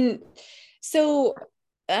 And so,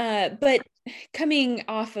 but coming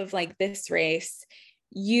off of like this race,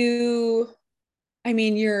 maybe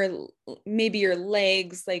your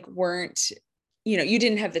legs like weren't, you know, you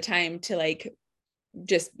didn't have the time to like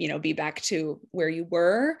just, you know, be back to where you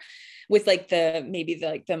were with like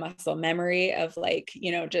the muscle memory of like,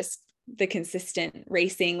 you know, just the consistent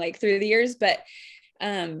racing like through the years. But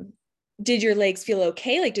did your legs feel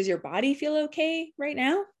okay? Like, does your body feel okay right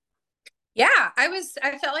now? Yeah, I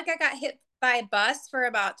felt like I got hit by a bus for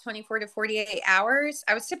about 24 to 48 hours.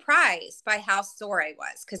 I was surprised by how sore I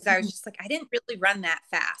was, because I was just like, I didn't really run that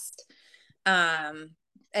fast. And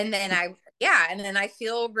then I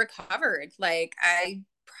feel recovered. Like I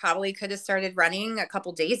probably could have started running a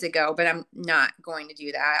couple days ago, but I'm not going to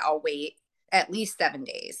do that. I'll wait at least 7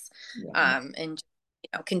 days, and, you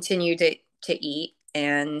know, continue to eat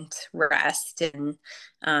and rest. And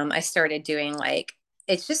I started doing like,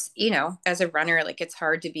 it's just, you know, as a runner, like it's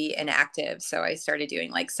hard to be inactive. So I started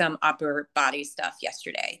doing like some upper body stuff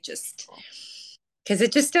yesterday, just because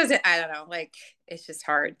it just doesn't, I don't know, like it's just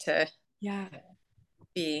hard to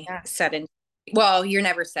be sedentary. Well, you're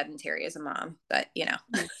never sedentary as a mom, but you know.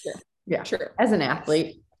 Yeah. True. As an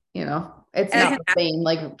athlete, you know, it's As not an the same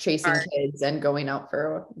like chasing Hard. kids and going out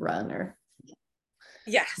for a run or.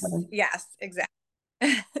 Yes, exactly.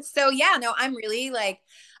 So yeah, no, I'm really like,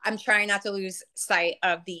 I'm trying not to lose sight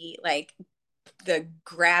of the like the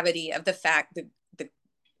gravity of the fact that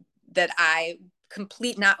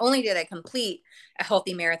not only did I complete a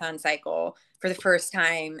healthy marathon cycle for the first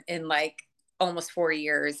time in like almost 4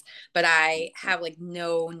 years, but I have like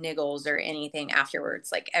no niggles or anything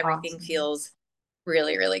afterwards. Like everything feels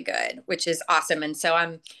really, really good, which is awesome. And so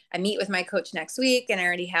I meet with my coach next week, and I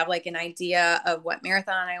already have like an idea of what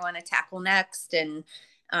marathon I want to tackle next, and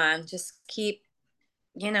just keep,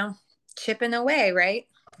 chipping away, right?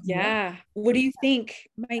 Yeah. What do you think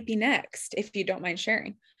might be next, if you don't mind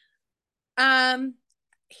sharing?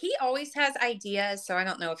 He always has ideas, so I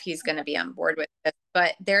don't know if he's going to be on board with it,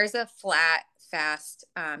 but there's a flat fast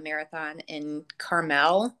marathon in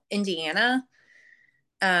Carmel, Indiana.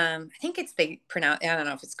 I think I don't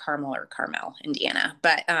know if it's Carmel or Carmel, Indiana,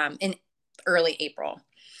 but in early April.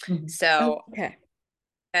 Mm-hmm. So okay,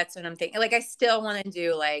 that's what I'm thinking. Like, I still want to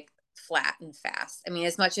do like flat and fast. I mean,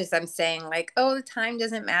 as much as I'm saying like, oh, the time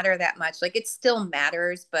doesn't matter that much, like it still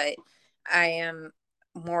matters, but I am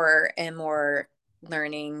more and more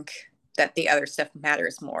learning that the other stuff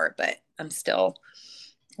matters more, but I'm still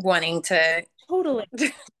wanting to totally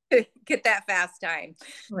get that fast time.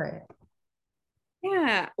 Right.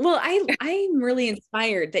 Yeah. Well, I'm really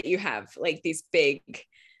inspired that you have like these big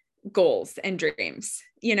goals and dreams,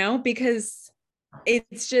 because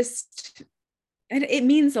it's just, and it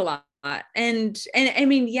means a lot. And I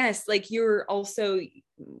mean, yes, like you're also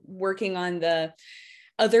working on the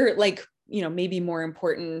other, like, maybe more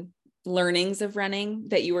important learnings of running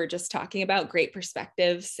that you were just talking about, great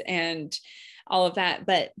perspectives and all of that.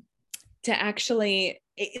 But to actually,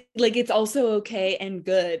 it's also okay and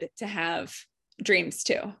good to have dreams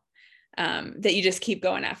too, that you just keep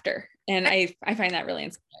going after. And I find that really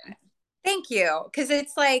inspiring. Thank you. Cause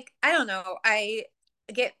it's like, I don't know, I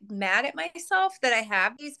get mad at myself that I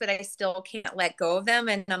have these, but I still can't let go of them.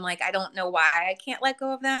 And I'm like, I don't know why I can't let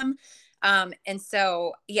go of them. And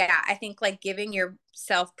so, yeah, I think like giving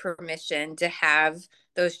yourself permission to have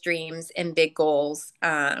those dreams and big goals,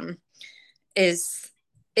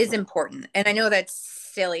 is important. And I know that's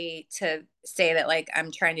silly to say that, like,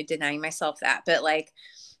 I'm trying to deny myself that, but like,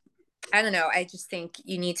 I don't know. I just think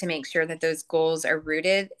you need to make sure that those goals are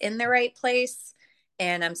rooted in the right place.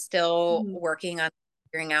 And I'm still working on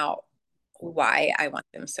figuring out why I want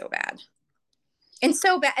them so bad. And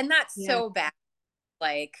so bad, and not so bad,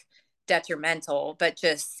 like detrimental, but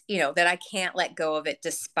just, that I can't let go of it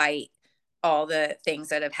despite all the things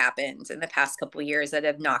that have happened in the past couple of years that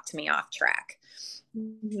have knocked me off track.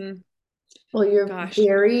 Mm-hmm. Well, you're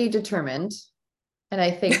very determined. And I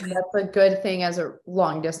think that's a good thing as a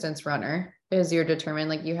long distance runner, is you're determined,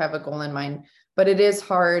 like you have a goal in mind, but it is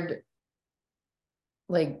hard,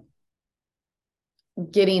 like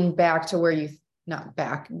getting back to where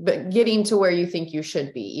getting to where you think you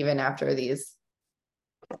should be, even after these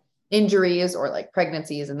injuries or like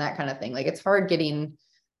pregnancies and that kind of thing. Like it's hard getting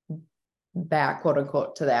back, quote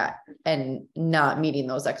unquote, to that and not meeting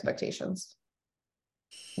those expectations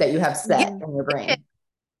that you have set in your brain.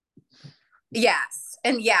 Yes.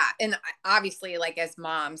 And and obviously, like as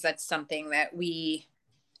moms, that's something that we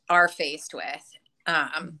are faced with.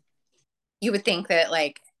 You would think that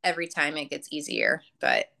like every time it gets easier,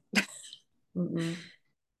 but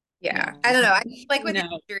yeah, I don't know. I like with the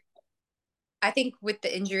injury, I think with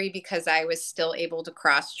the injury, because I was still able to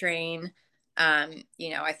cross train, I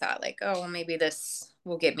thought like, oh, well, maybe this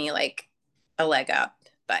will get me like a leg up,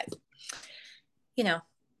 but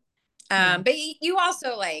but you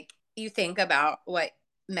also like, you think about what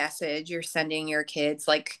message you're sending your kids.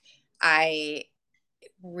 Like I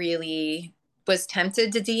really was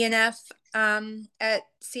tempted to DNF at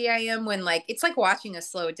CIM when like, it's like watching a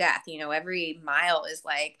slow death, every mile is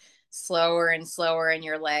like slower and slower and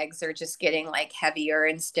your legs are just getting like heavier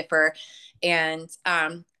and stiffer. And,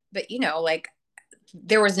 but like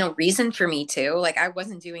there was no reason for me to, like, I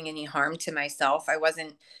wasn't doing any harm to myself.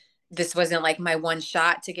 This wasn't like my one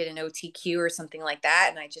shot to get an OTQ or something like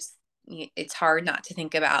that. And it's hard not to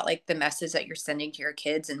think about like the message that you're sending to your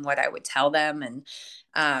kids and what I would tell them. And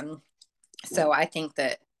so I think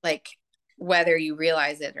that like, whether you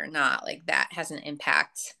realize it or not, like that has an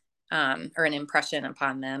impact or an impression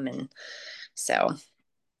upon them. And so,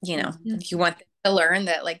 if you want them to learn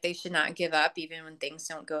that like they should not give up even when things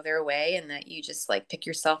don't go their way, and that you just like pick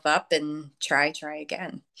yourself up and try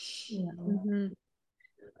again.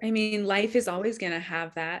 I mean, life is always going to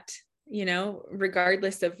have that,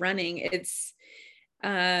 regardless of running. It's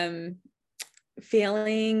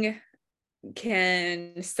failing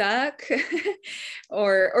can suck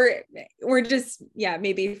or just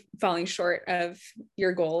maybe falling short of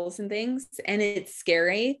your goals and things, and it's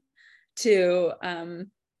scary to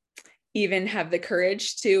even have the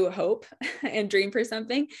courage to hope and dream for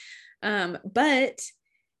something, but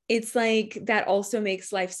it's like that also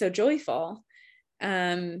makes life so joyful,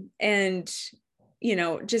 and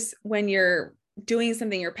just when you're doing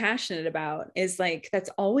something you're passionate about is like, that's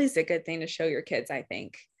always a good thing to show your kids, I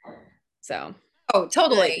think. So. Oh,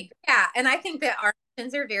 totally. Yeah. And I think that our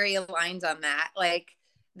missions are very aligned on that. Like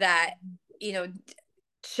that,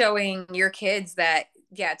 showing your kids that,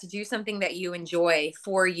 to do something that you enjoy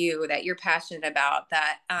for you, that you're passionate about,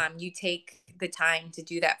 that you take the time to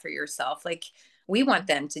do that for yourself. Like we want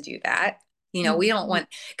them to do that. We don't want,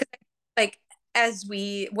 because like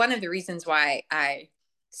one of the reasons why I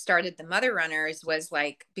started the Mother Runners was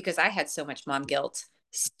like, because I had so much mom guilt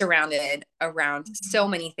surrounded around so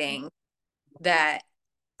many things that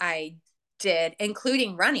I did,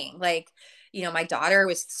 including running. Like, my daughter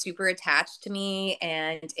was super attached to me,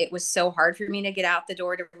 and it was so hard for me to get out the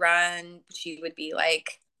door to run. She would be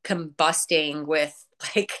like combusting with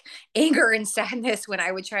like anger and sadness when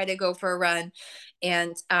I would try to go for a run.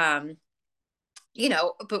 And,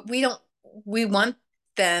 but we want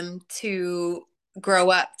them to grow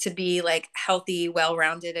up to be like healthy,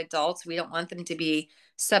 well-rounded adults. We don't want them to be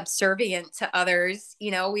subservient to others.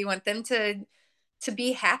 We want them to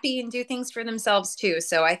be happy and do things for themselves too.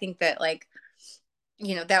 So I think that like,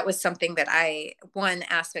 that was something that one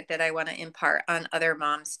aspect that I want to impart on other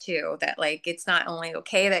moms too, that like, it's not only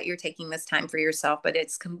okay that you're taking this time for yourself, but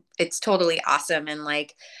it's totally awesome. And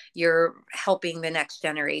like, you're helping the next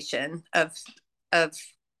generation of,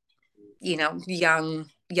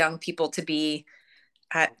 young people to be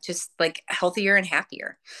just like healthier and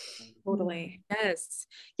happier. Totally. Yes.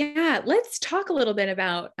 Yeah. Let's talk a little bit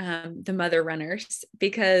about the Mother Runners,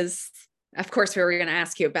 because of course we were going to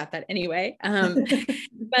ask you about that anyway.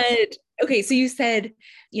 But okay. So you said,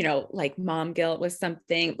 like mom guilt was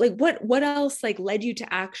something. Like what else like led you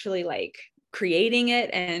to actually like creating it?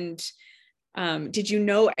 And did you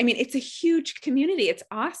know, I mean, it's a huge community. It's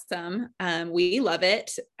awesome. We love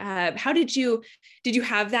it. How did you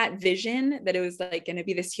have that vision that it was like going to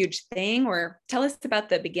be this huge thing, or tell us about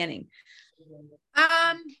the beginning?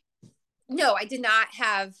 No, I did not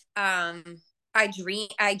have, I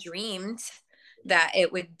dreamed that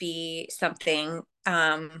it would be something,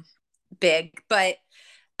 big, but,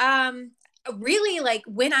 really like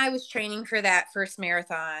when I was training for that first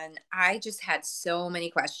marathon, I just had so many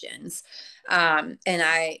questions. And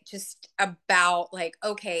I just about like,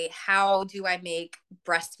 okay, how do I make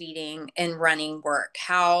breastfeeding and running work?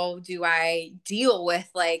 How do I deal with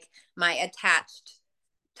like my attached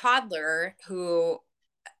toddler who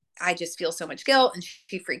I just feel so much guilt and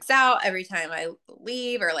she freaks out every time I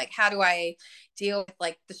leave? Or like, how do I deal with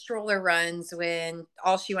like the stroller runs when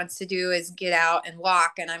all she wants to do is get out and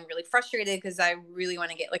walk, and I'm really frustrated because I really want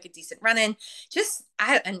to get like a decent run in.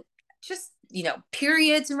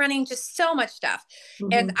 Periods and running, just so much stuff.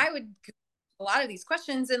 Mm-hmm. And I would a lot of these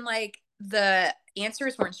questions, and like the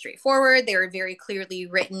answers weren't straightforward. They were very clearly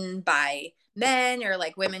written by men or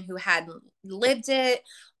like women who hadn't lived it,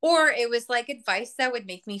 or it was like advice that would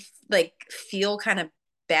make me like feel kind of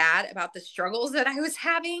bad about the struggles that I was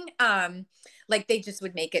having. Like they just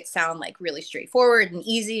would make it sound like really straightforward and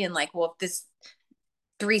easy, and like, well, if this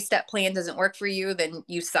 3-step plan doesn't work for you, then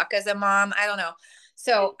you suck as a mom. I don't know.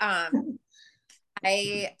 So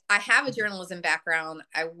I have a journalism background.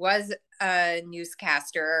 I was a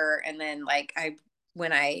newscaster, and then like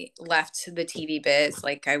when I left the TV biz,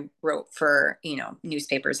 like I wrote for,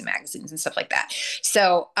 newspapers and magazines and stuff like that.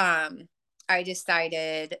 So I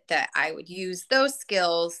decided that I would use those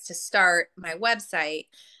skills to start my website.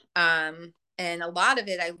 And a lot of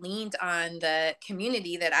it, I leaned on the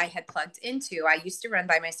community that I had plugged into. I used to run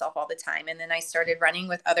by myself all the time. And then I started running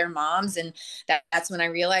with other moms. And that's when I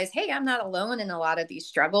realized, hey, I'm not alone in a lot of these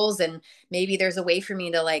struggles. And maybe there's a way for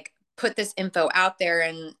me to like put this info out there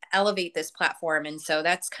and elevate this platform. And so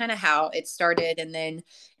that's kind of how it started. And then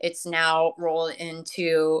it's now rolled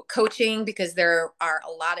into coaching, because there are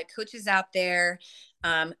a lot of coaches out there,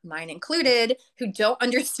 mine included, who don't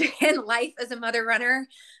understand life as a mother runner,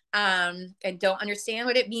 and don't understand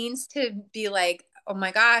what it means to be like, oh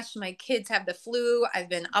my gosh, my kids have the flu. I've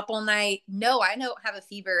been up all night. No, I don't have a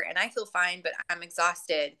fever and I feel fine, but I'm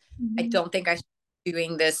exhausted. Mm-hmm. I don't think I should be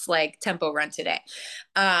doing this like tempo run today.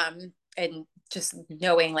 And just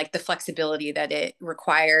knowing like the flexibility that it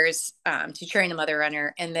requires, to train a mother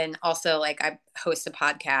runner. And then also like I host a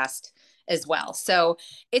podcast as well. So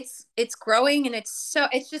it's growing, and it's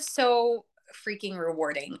just so freaking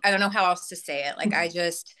rewarding. I don't know how else to say it. Like,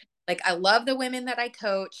 I love the women that I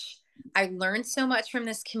coach. I learned so much from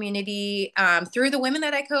this community, through the women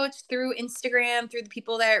that I coach, through Instagram, through the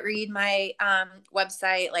people that read my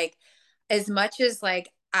website. Like, as much as like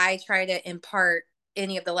I try to impart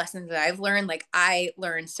any of the lessons that I've learned, like I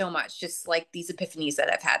learned so much, just like these epiphanies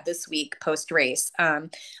that I've had this week post race.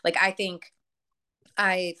 Like, I think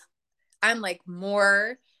I'm like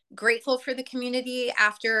more grateful for the community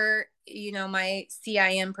after, my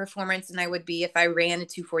CIM performance than I would be if I ran a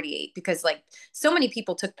 2:48, because like so many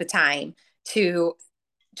people took the time to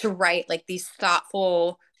write like these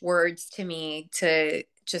thoughtful words to me, to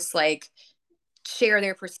just like share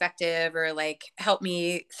their perspective or like help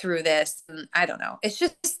me through this. And I don't know. It's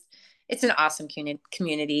an awesome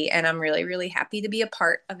community, and I'm really, really happy to be a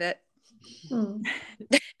part of it. So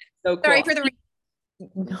cool. Sorry for the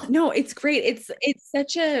No, it's great. It's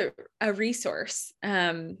such a resource.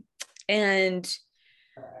 And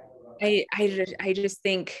I just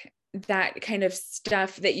think that kind of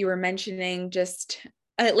stuff that you were mentioning, just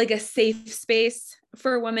like a safe space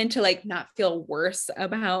for a woman to like not feel worse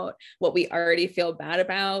about what we already feel bad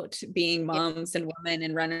about, being moms and women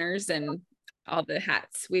and runners and all the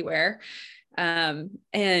hats we wear.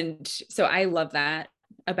 And so I love that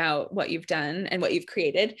about what you've done and what you've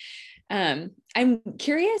created. I'm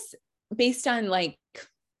curious, based on like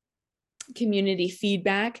community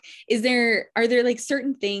feedback, are there like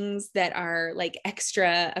certain things that are like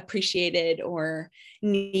extra appreciated or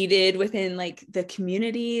needed within like the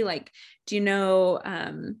community? Like, do you know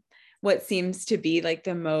what seems to be like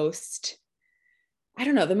the most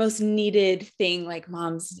needed thing like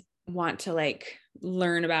moms want to like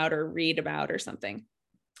learn about or read about or something?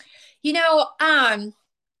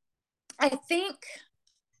 I think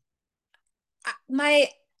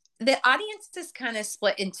the audience is kind of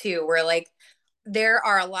split in two, where like there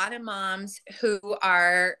are a lot of moms who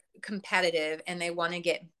are competitive and they want to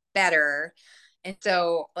get better. And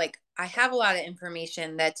so like I have a lot of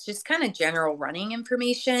information that's just kind of general running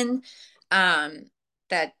information,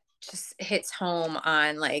 that just hits home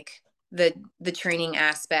on like the training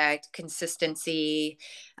aspect, consistency.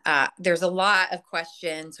 There's a lot of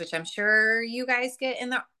questions, which I'm sure you guys get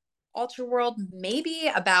in the ultra world, maybe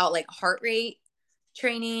about like heart rate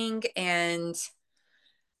training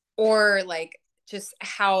or like just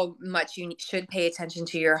how much you should pay attention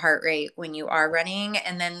to your heart rate when you are running.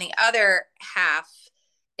 And then the other half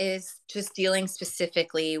is just dealing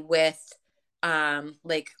specifically with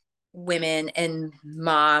like women and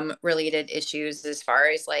mom related issues, as far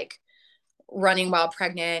as like running while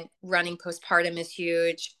pregnant, running postpartum is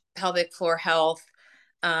huge, pelvic floor health.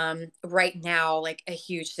 Right now, like a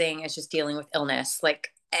huge thing is just dealing with illness.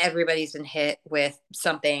 Like everybody's been hit with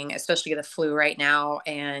something, especially the flu right now,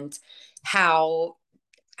 and how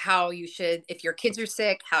you should, if your kids are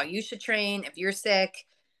sick, how you should train if you're sick,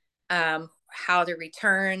 how to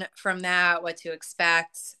return from that, what to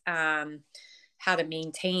expect, how to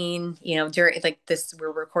maintain, during like this,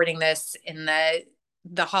 we're recording this in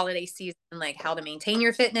the holiday season, like how to maintain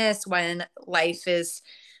your fitness when life is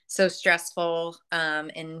so stressful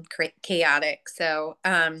and chaotic. So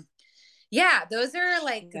yeah, those are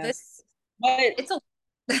like Yes. But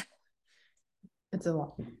It's a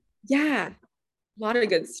lot. yeah, a lot of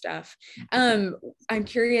good stuff. I'm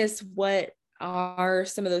curious, what are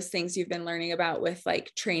some of those things you've been learning about with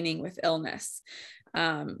like training with illness?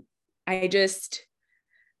 I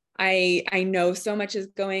know so much is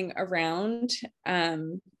going around.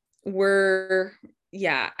 I'm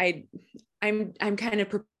kind of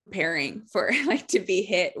preparing for like to be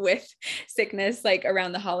hit with sickness like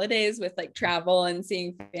around the holidays, with like travel and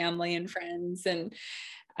seeing family and friends, and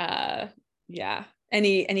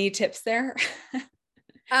any tips there?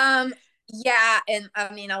 Yeah, and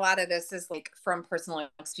I mean a lot of this is like from personal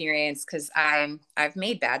experience, because I've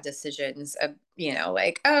made bad decisions of,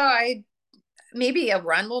 like, maybe a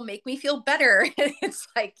run will make me feel better. It's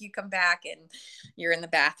like you come back and you're in the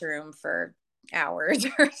bathroom for hours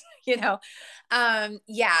or if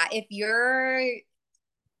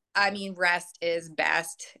rest is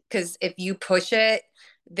best, because if you push it,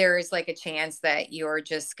 there's like a chance that you're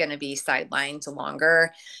just going to be sidelined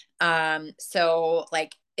longer. So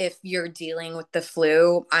like if you're dealing with the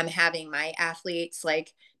flu, I'm having my athletes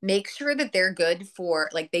like make sure that they're good for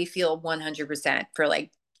like they feel 100% for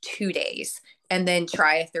like 2 days, and then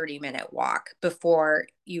try a 30-minute walk before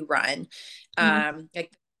you run.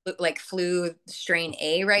 Like flu strain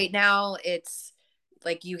A right now, it's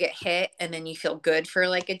like you get hit and then you feel good for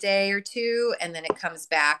like a day or two, and then it comes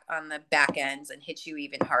back on the back ends and hits you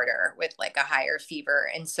even harder with like a higher fever.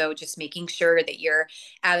 And so just making sure that you're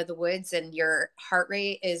out of the woods and your heart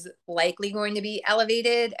rate is likely going to be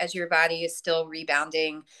elevated as your body is still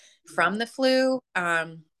rebounding from the flu,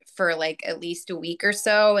 for like at least a week or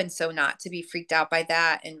so. And so not to be freaked out by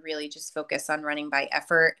that and really just focus on running by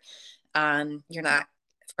effort. You're not,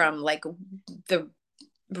 from like the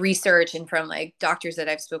research and from like doctors that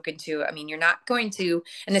I've spoken to, I mean, you're not going to,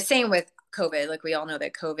 and the same with COVID, like we all know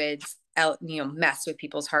that COVID's, mess with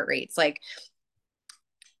people's heart rates. Like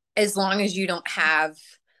as long as you don't have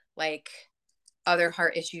like other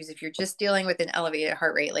heart issues, if you're just dealing with an elevated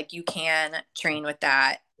heart rate, like you can train with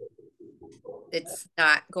that. It's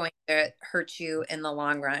not going to hurt you in the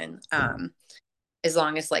long run. As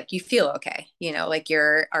long as like you feel okay, like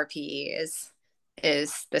your RPE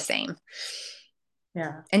is the same.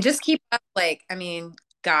 Yeah. And just keep up, like, I mean,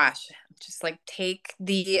 gosh, just like take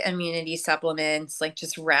the immunity supplements, like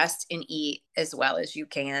just rest and eat as well as you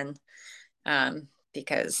can.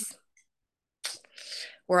 Because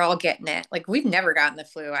we're all getting it. Like we've never gotten the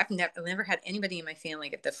flu. I've never had anybody in my family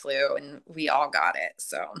get the flu, and we all got it.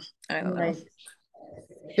 So I don't know.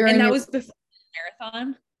 And that was before the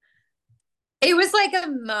marathon? It was like a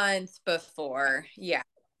month before. Yeah.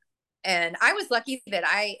 And I was lucky that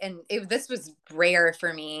this was rare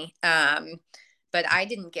for me. But I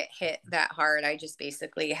didn't get hit that hard. I just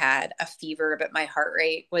basically had a fever, but my heart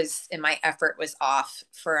rate and my effort was off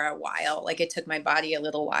for a while. Like it took my body a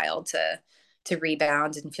little while to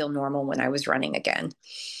rebound and feel normal when I was running again.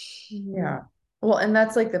 Yeah. Well, and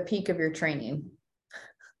that's like the peak of your training.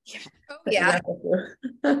 Oh, yeah.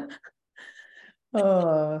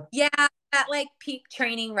 Oh. Yeah. That like peak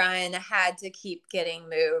training run had to keep getting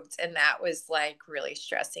moved. And that was like really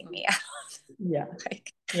stressing me out. Yeah.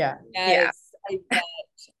 Like, yeah. Yes, yeah. I bet.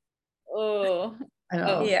 Oh, I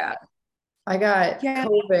know. Yeah. I got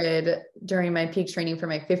COVID during my peak training for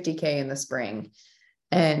my 50K in the spring.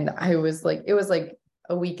 And it was like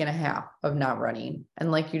a week and a half of not running. And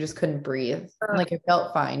like, you just couldn't breathe. And, like, it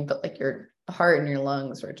felt fine, but like your heart and your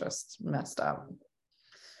lungs were just messed up.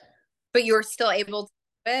 But you were still able to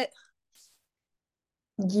do it?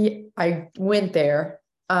 Yeah, I went there.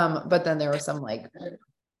 But then there was some like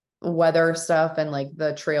weather stuff, and like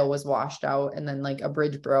the trail was washed out, and then like a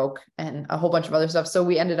bridge broke and a whole bunch of other stuff. So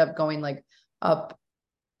we ended up going like up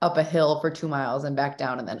a hill for 2 miles and back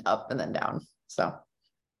down and then up and then down. So,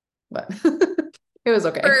 but it was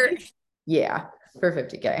okay. For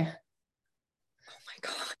 50K. Oh my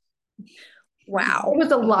God. Wow. It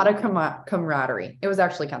was a lot of camaraderie. It was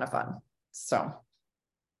actually kind of fun. So,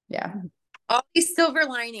 yeah. All these silver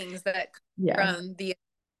linings that come from the.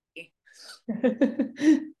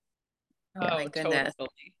 Oh my goodness.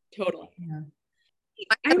 Totally. Yeah.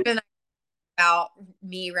 My husband about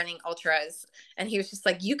me running ultras, and he was just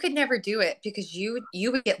like, you could never do it because you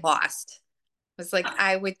would get lost. I was like,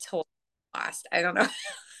 I would totally get lost. I don't know.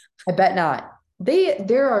 I bet not.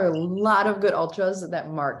 There are a lot of good ultras that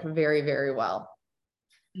mark very, very well.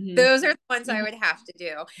 Mm-hmm. Those are the ones I would have to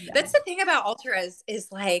do. Yeah. That's the thing about ultras is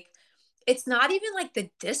like, it's not even like the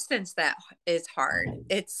distance that is hard.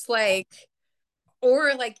 It's like,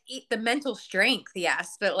 or like the mental strength.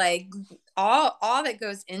 Yes. But like all that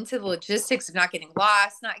goes into the logistics of not getting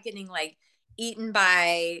lost, not getting like eaten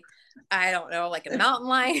by, I don't know, like a mountain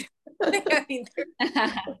lion. I mean,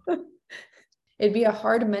 it'd be a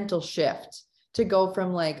hard mental shift to go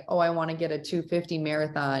from like, oh, I want to get a 250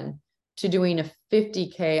 marathon to doing a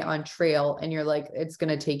 50K on trail. And you're like, it's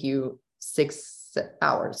going to take you 6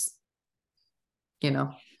 hours,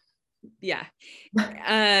 Yeah. But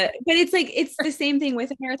it's like, it's the same thing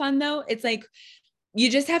with a marathon though. It's like, you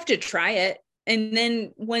just have to try it. And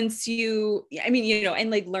then once and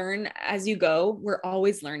like learn as you go, we're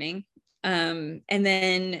always learning. And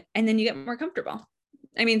then you get more comfortable.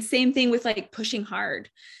 I mean, same thing with like pushing hard.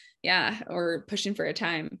 Yeah. Or pushing for a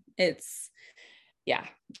time. It's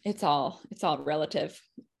all relative,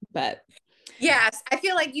 but. Yes. I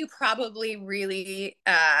feel like you probably really,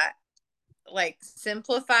 like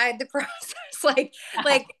simplified the process. like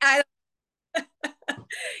I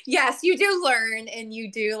yes, you do learn, and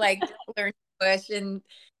you do like learn to push and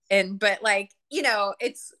but like,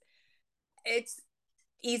 it's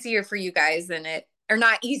easier for you guys than it, or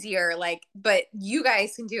not easier, like, but you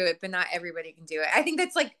guys can do it, but not everybody can do it. I think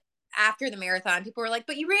that's like after the marathon, people were like,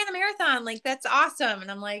 but you ran a marathon, like that's awesome.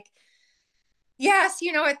 And I'm like, yes,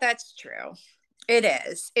 you know what, that's true. It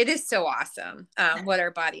is so awesome what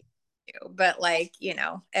our body do, but like,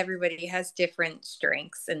 everybody has different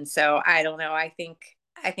strengths, and so I don't know, I think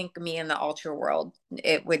I think me in the ultra world,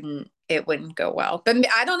 it wouldn't go well. But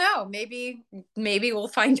I don't know. Maybe we'll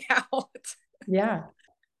find out. Yeah.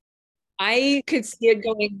 I could see it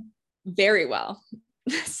going very well.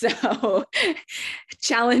 So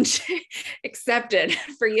challenge accepted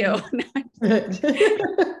for you. All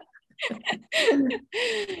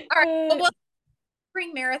right. Well,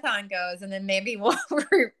 spring marathon goes, and then maybe we'll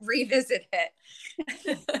revisit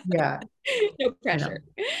it. Yeah. No pressure.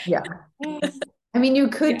 Yeah. I mean, you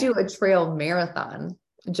could do a trail marathon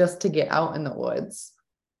just to get out in the woods.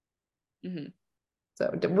 Mm-hmm.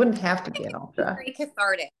 So it wouldn't have to be an ultra. Very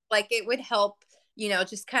cathartic. Like it would help,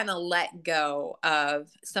 just kind of let go of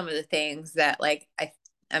some of the things that like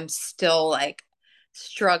I'm still like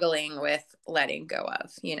struggling with letting go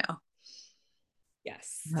of,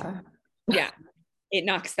 Yes. Yeah. Yeah. It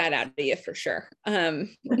knocks that out of you for sure.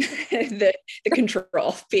 The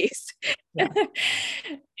control piece. Yeah.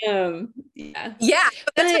 Yeah.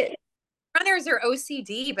 But Runners are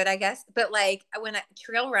OCD, but like when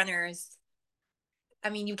trail runners, I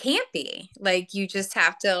mean, you can't be like, you just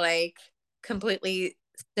have to like completely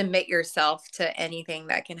submit yourself to anything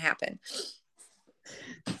that can happen.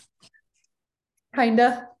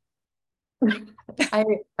 Kinda. I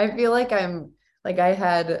feel like I'm like, I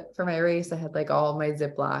had for my race, I had like all my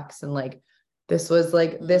Ziplocs and like, this was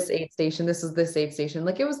like this aid station. This was this aid station.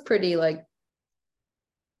 Like, it was pretty like,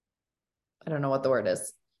 I don't know what the word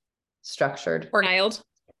is. Structured. Organized.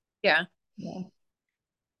 Yeah.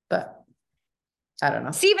 But I don't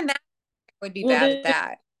know. See, even that would be bad at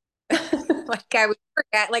that. Like I would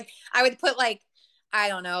forget, like I would put like, I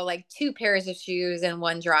don't know, like 2 pairs of shoes in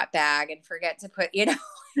one drop bag and forget to put,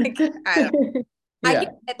 like, I don't know. Yeah.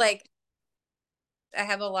 I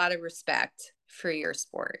have a lot of respect for your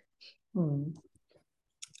sport.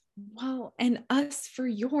 Well, and us for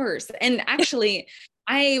yours. And actually,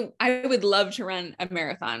 I would love to run a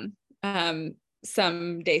marathon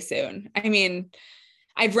someday soon. I mean,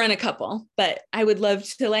 I've run a couple, but I would love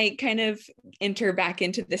to like kind of enter back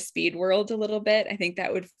into the speed world a little bit. I think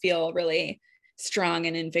that would feel really strong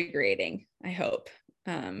and invigorating, I hope.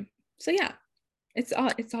 So yeah, it's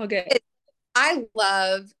all good. I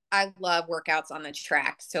love workouts on the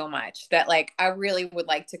track so much that like I really would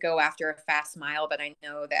like to go after a fast mile, but I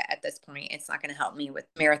know that at this point it's not going to help me with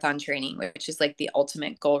marathon training, which is like the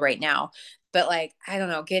ultimate goal right now. But like, I don't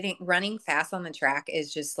know, running fast on the track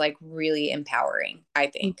is just like really empowering. I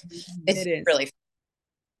think it is really fun.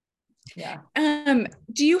 Yeah.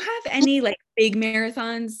 Do you have any like big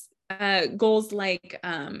marathons goals, like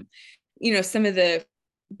some of the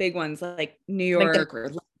big ones like New York or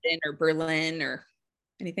London or Berlin or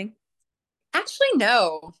anything? Actually,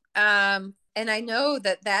 no. And I know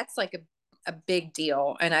that that's like a big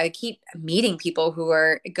deal. And I keep meeting people who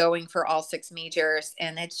are going for all 6 majors.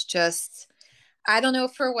 And it's just, I don't know,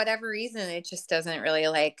 for whatever reason, it just doesn't really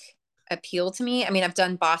like appeal to me. I mean, I've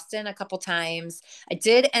done Boston a couple times. I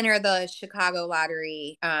did enter the Chicago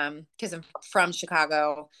lottery because I'm from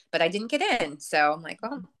Chicago, but I didn't get in. So I'm like,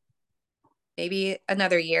 oh, maybe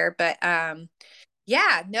another year. But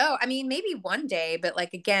yeah, no, I mean, maybe one day, but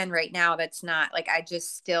like, again, right now, that's not like, I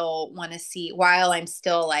just still want to see, while I'm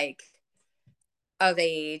still like of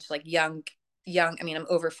age, like young, I mean, I'm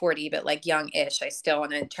over 40, but like young-ish, I still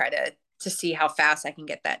want to try to see how fast I can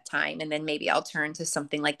get that time. And then maybe I'll turn to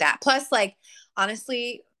something like that. Plus, like,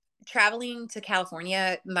 honestly, traveling to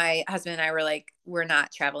California, my husband and I were like, we're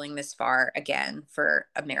not traveling this far again for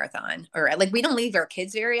a marathon, or like, we don't leave our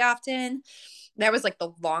kids very often. That was like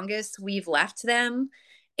the longest we've left them.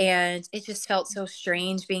 And it just felt so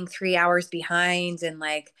strange being 3 hours behind. And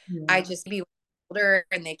like, I just be older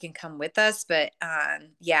and they can come with us. But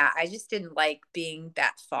yeah, I just didn't like being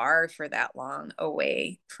that far for that long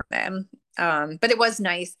away from them. But it was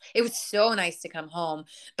nice. It was so nice to come home,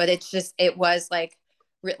 but it was like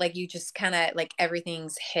you just kind of like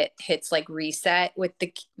everything's hits like reset with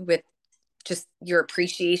just your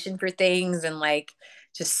appreciation for things, and like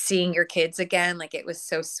just seeing your kids again. Like it was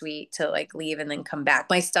so sweet to like leave and then come back.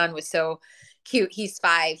 My son was so cute. He's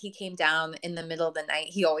 5. He came down in the middle of the night.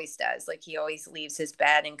 He always does. Like he always leaves his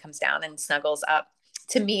bed and comes down and snuggles up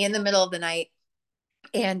to me in the middle of the night.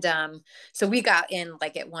 And so we got in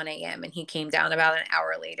like at 1 a.m. and he came down about an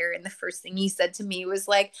hour later. And the first thing he said to me was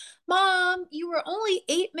like, "Mom, you were only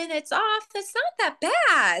 8 minutes off. That's not that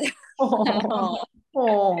bad." Oh,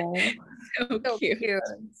 So cute.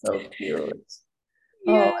 so cute.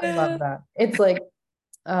 Yeah. Oh, I love that. It's like,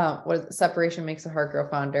 separation makes a heart grow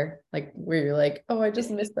fonder, like where you're like, oh, I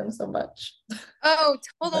just miss them so much. Oh,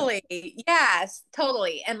 totally. Yes,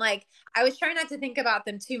 totally. And like, I was trying not to think about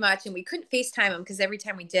them too much, and we couldn't FaceTime them because every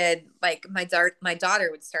time we did, like my daughter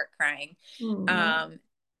would start crying. Mm.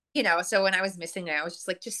 So when I was missing them, I was just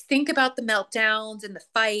like, just think about the meltdowns and the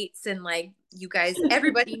fights, and like, you guys,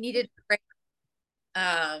 everybody needed a break.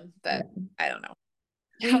 But I don't know.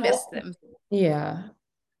 We miss them. Yeah.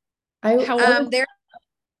 How old? They're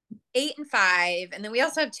 8 and 5, and then we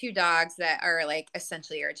also have 2 dogs that are like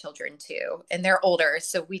essentially our children too, and they're older,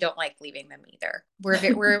 so we don't like leaving them either.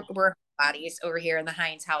 We're bodies over here in the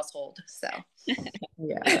Heinz household, so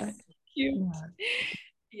Yeah. Cute.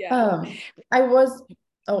 Yeah. I was,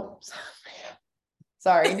 oh,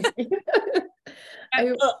 sorry.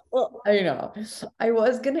 I know. I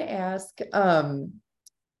was gonna ask,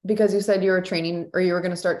 because you said you were training, or you were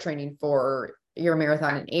gonna start training for your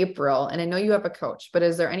marathon in April, and I know you have a coach, but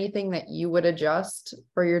is there anything that you would adjust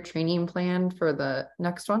for your training plan for the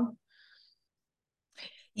next one?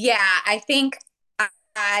 yeah, I think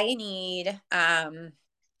I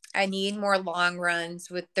need more long runs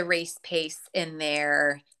with the race pace in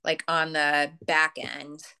there, like on the back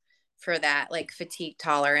end for that, like fatigue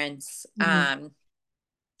tolerance.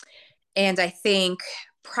 And I think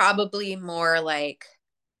probably more like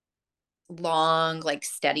long, like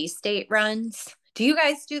steady state runs. Do you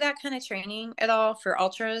guys do that kind of training at all for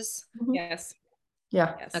ultras? Yes.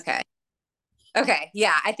 Yeah. Yes. Okay.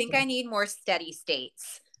 Yeah. I think I need more steady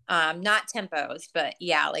states. Not tempos, but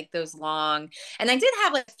yeah, like those long. And I did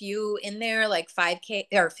have like a few in there, like 5K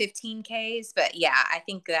or 15Ks, but yeah, I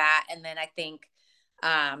think that. And then I think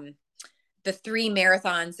the 3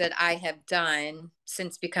 marathons that I have done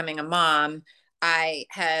since becoming a mom, I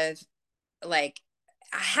have like,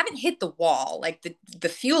 I haven't hit the wall. Like the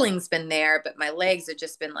fueling's been there, but my legs have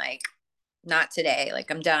just been like, not today. Like,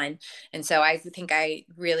 I'm done. And so I think I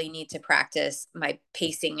really need to practice my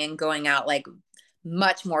pacing and going out like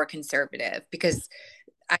much more conservative, because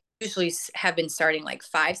I usually have been starting like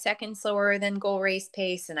 5 seconds slower than goal race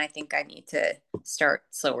pace. And I think I need to start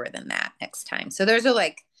slower than that next time. So those are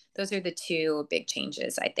the 2 big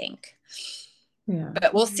changes, I think. Yeah.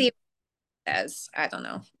 But we'll see. As I don't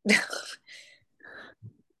know.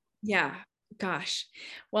 Yeah. Gosh.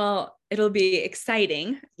 Well, it'll be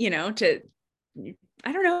exciting, to,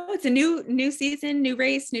 I don't know, it's a new season, new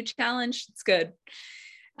race, new challenge. It's good.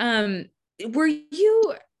 Did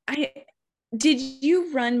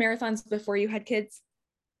you run marathons before you had kids?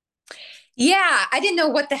 Yeah, I didn't know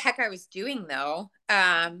what the heck I was doing though.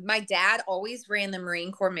 My dad always ran the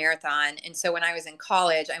Marine Corps Marathon. And so when I was in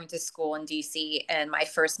college, I went to school in DC, and my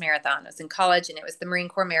first marathon was in college, and it was the Marine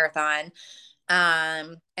Corps Marathon.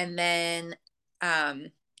 And then,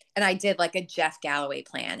 and I did like a Jeff Galloway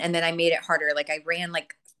plan, and then I made it harder. Like I ran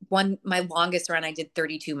like my longest run, I did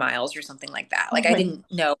 32 miles or something like that. Like I didn't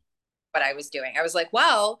know what I was doing. I was like,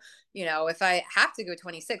 well, if I have to go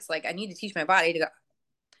 26, like I need to teach my body to go.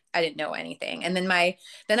 I didn't know anything. And then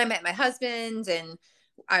then I met my husband, and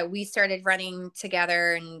we started running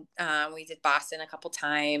together, and we did Boston a couple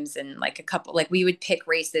times, and like we would pick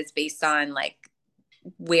races based on like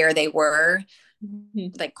where they were,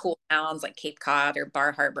 like cool towns like Cape Cod or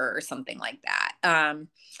Bar Harbor or something like that.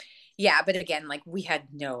 Yeah, but again, like we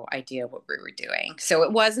had no idea what we were doing. So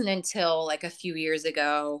it wasn't until like a few years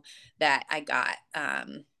ago that I got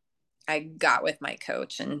with my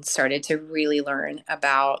coach and started to really learn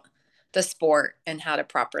about the sport and how to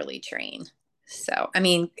properly train. So, I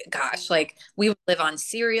mean, gosh, like we would live on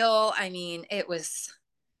cereal. I mean,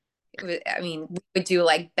 we would do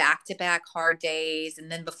like back-to-back hard days. And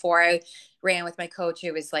then before I ran with my coach,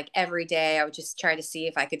 it was like every day I would just try to see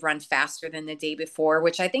if I could run faster than the day before,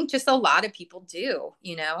 which I think just a lot of people do,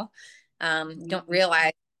 don't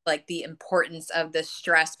realize like the importance of the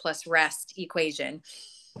stress plus rest equation.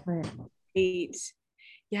 Right.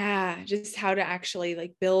 Yeah. Just how to actually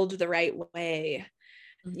like build the right way.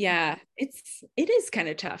 Yeah. It is kind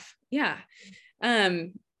of tough. Yeah.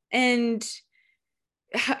 And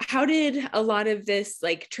how did a lot of this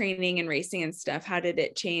like training and racing and stuff, how did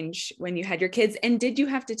it change when you had your kids? And did you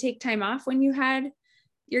have to take time off when you had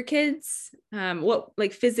your kids? What,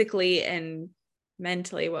 like physically and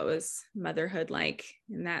mentally, what was motherhood like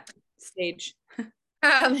in that stage?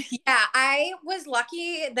 Yeah, I was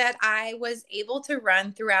lucky that I was able to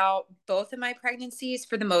run throughout both of my pregnancies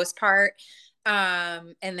for the most part.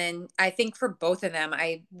 And then I think for both of them,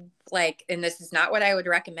 I like, and this is not what I would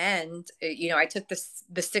recommend. I took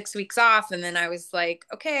the 6 weeks off, and then I was like,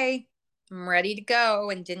 okay, I'm ready to go,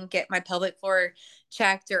 and didn't get my pelvic floor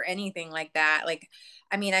checked or anything like that. Like,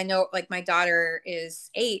 I mean, I know like my daughter is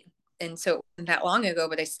 8, And so it wasn't that long ago,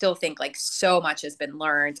 but I still think like so much has been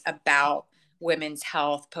learned about women's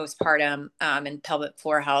health, postpartum, and pelvic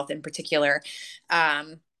floor health in particular.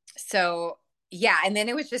 So yeah. And then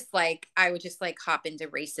it was just like, I would just like hop into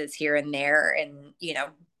races here and there and, you know,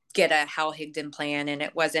 get a Hal Higdon plan. And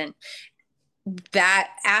it wasn't,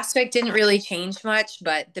 that aspect didn't really change much,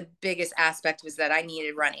 but the biggest aspect was that I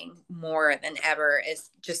needed running more than ever,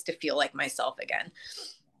 is just to feel like myself again.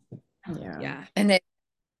 Yeah. And then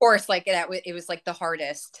of course, like it was like the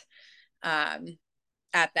hardest,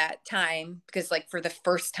 at that time, because like for the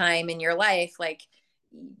first time in your life, like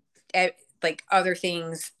other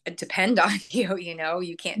things depend on you, you know,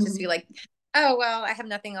 you can't just be like, oh, well, I have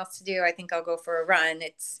nothing else to do, I think I'll go for a run.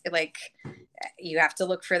 It's like, you have to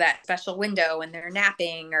look for that special window when they're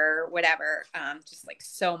napping or whatever. Just like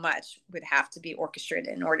so much would have to be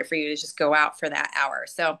orchestrated in order for you to just go out for that hour.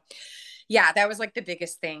 So yeah, that was like the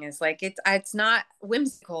biggest thing, is like, it's not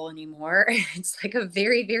whimsical anymore. It's like a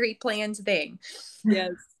very, very planned thing.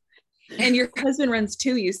 Yes. And your husband runs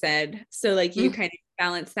too, you said. So like you kind of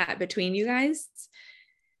balance that between you guys?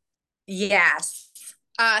 Yes.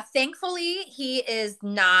 Thankfully, he is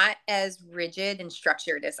not as rigid and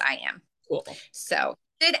structured as I am. Cool. So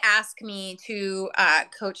he did ask me to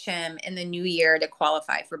coach him in the new year to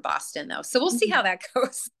qualify for Boston, though. So we'll see how that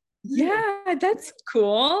goes. Yeah, that's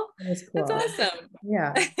cool. That's cool. That's awesome.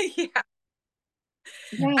 Yeah. Yeah.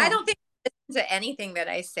 I don't think he listens to anything that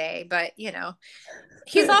I say, but you know,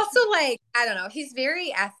 he's also like, I don't know, he's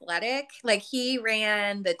very athletic. Like he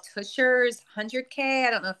ran the Tushers 100K.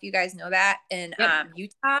 I don't know if you guys know that, in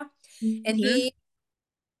Utah. And he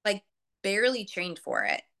like barely trained for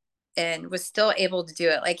it and was still able to do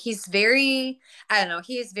it. Like he's very, I don't know,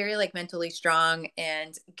 he is very like mentally strong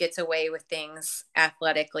and gets away with things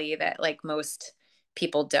athletically that like most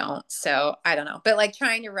people don't. So I don't know, but like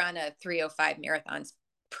trying to run a 3:05 marathon's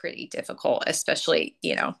pretty difficult, especially,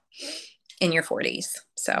 you know, in your 40s.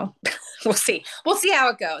 So we'll see how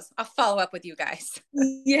it goes. I'll follow up with you guys.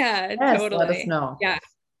 Yeah, yes, totally. let us know. Yeah.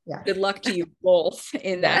 Good luck to you both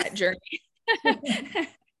in that journey.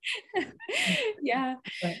 Yeah.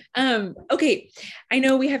 Okay. I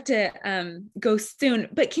know we have to go soon,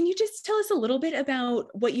 but can you just tell us a little bit about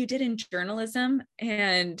what you did in journalism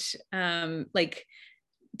and like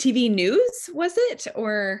TV news, was it?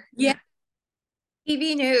 Or yeah,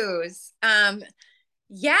 TV news.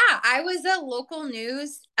 Yeah, I was a local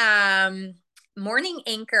news morning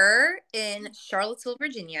anchor in Charlottesville,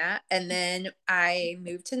 Virginia, and then I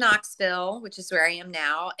moved to Knoxville, which is where I am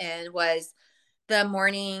now, and was the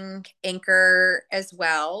morning anchor as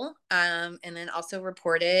well, and then also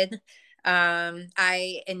reported.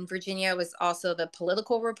 I in Virginia was also the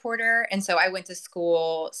political reporter, and so I went to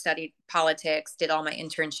school, studied politics, did all my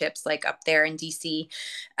internships like up there in DC.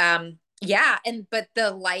 Yeah, but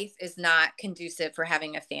the life is not conducive for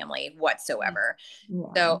having a family whatsoever.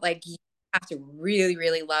 Wow. So like you have to really,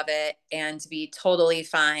 really love it and to be totally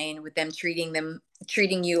fine with them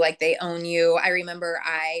treating you like they own you. I remember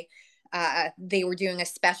they were doing a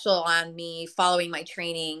special on me following my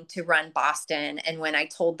training to run Boston. And when I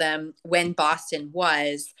told them when Boston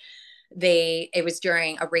was, it was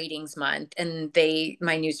during a ratings month, and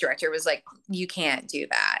my news director was like, you can't do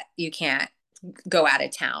that. You can't go out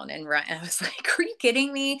of town and run. And I was like, are you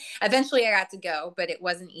kidding me? Eventually I got to go, but it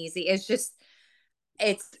wasn't easy.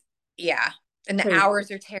 Yeah. And the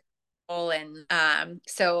hours are terrible. And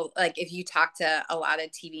so like if you talk to a lot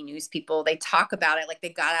of TV news people, they talk about it like they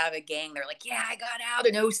got out of a gang. They're like, yeah, I got out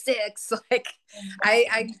in 2006. Like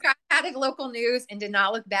I got out of local news and did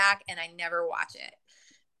not look back, and I never watch it.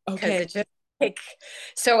 Because it just like,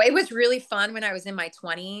 so it was really fun when I was in my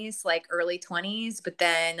 20s, like early 20s, but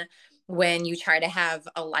then when you try to have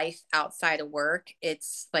a life outside of work,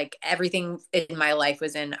 it's like everything in my life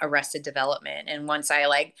was in Arrested Development. And once I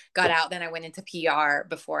like got out, then I went into PR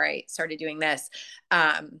before I started doing this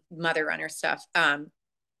Mother Runner stuff.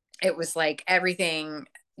 It was like everything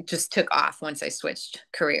just took off once I switched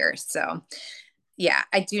careers. So yeah,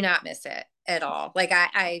 I do not miss it at all. Like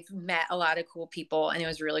I've met a lot of cool people, and it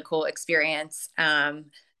was a really cool experience.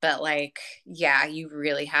 But like, yeah, you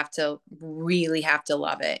really have to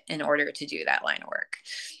love it in order to do that line of work.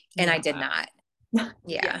 And I did not.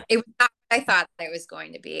 Yeah. It was not what I thought I was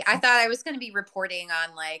going to be. I thought I was going to be reporting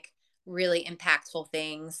on like really impactful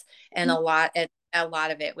things. And a lot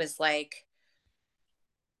of it was like,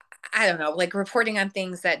 I don't know, like reporting on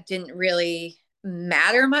things that didn't really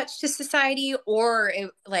matter much to society, or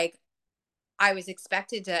like I was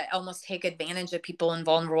expected to almost take advantage of people in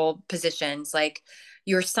vulnerable positions. Like,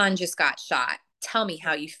 your son just got shot. Tell me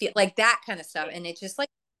how you feel, like that kind of stuff. And it just like,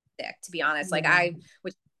 to be honest, like I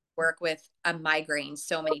was work with a migraine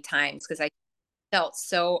so many times because I felt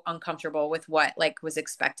so uncomfortable with what like was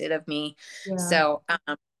expected of me. Yeah. So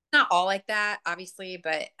not all like that, obviously,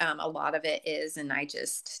 but a lot of it is, and I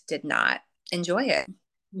just did not enjoy it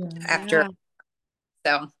after.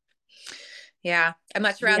 So yeah, I'd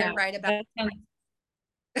much rather write about.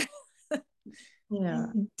 Yeah,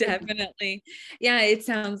 definitely. Yeah, it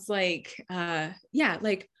sounds like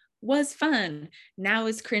like was fun, now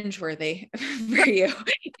is cringeworthy for you.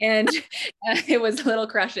 And it was a little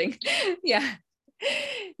crushing. Yeah.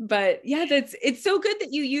 But yeah, it's so good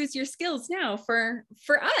that you use your skills now for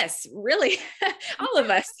us, really. All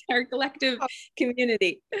of us, our collective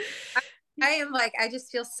community. I am like, I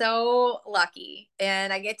just feel so lucky,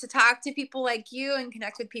 and I get to talk to people like you and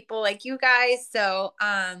connect with people like you guys. So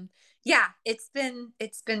yeah, it's been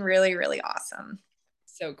really, really awesome.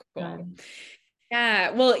 So cool.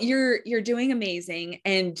 Yeah, well, you're doing amazing,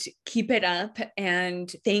 and keep it up.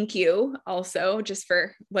 And thank you also just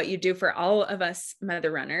for what you do for all of us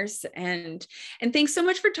mother runners. And thanks so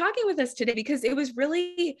much for talking with us today, because it was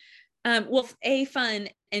really well, A, fun,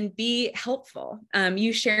 and B, helpful.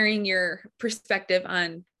 You sharing your perspective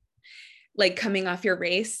on like coming off your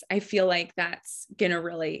race. I feel like that's gonna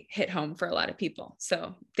really hit home for a lot of people.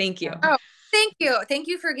 So thank you. Oh, thank you. Thank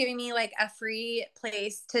you for giving me like a free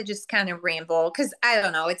place to just kind of ramble. Cause I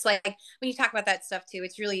don't know. It's like when you talk about that stuff too,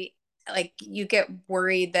 it's really like you get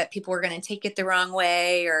worried that people are going to take it the wrong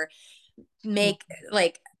way or make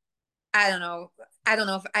like, I don't know. I don't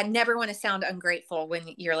know if I never want to sound ungrateful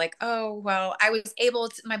when you're like, oh, well, I was able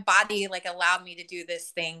to, my body like allowed me to do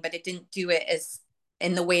this thing, but it didn't do it as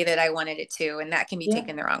in the way that I wanted it to. And that can be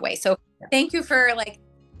taken the wrong way. So thank you for like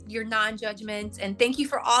your non-judgment, and thank you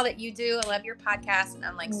for all that you do. I love your podcast, and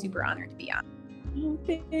I'm like super honored to be on.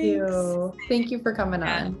 Thank you for coming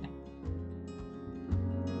on.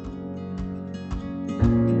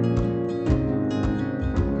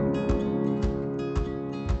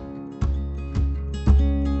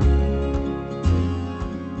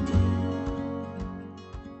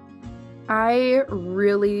 I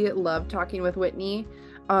really love talking with Whitney.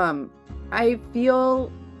 I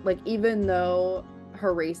feel like even though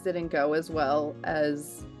her race didn't go as well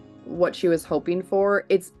as what she was hoping for,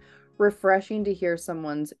 it's refreshing to hear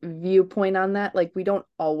someone's viewpoint on that. Like, we don't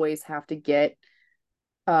always have to get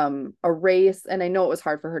a race, and I know it was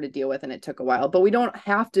hard for her to deal with and it took a while, but we don't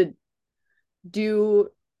have to do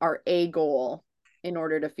our A goal in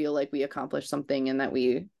order to feel like we accomplished something, and that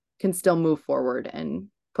we can still move forward and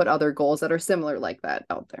put other goals that are similar like that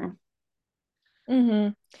out there.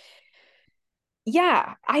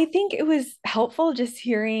 Yeah, I think it was helpful just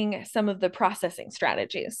hearing some of the processing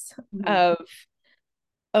strategies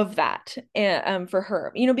of that for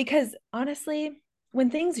her, because honestly, when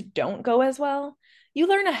things don't go as well, you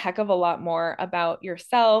learn a heck of a lot more about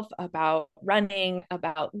yourself, about running,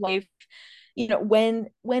 about life, when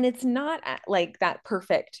it's not like that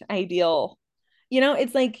perfect ideal,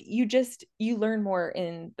 it's like you learn more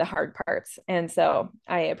in the hard parts. And so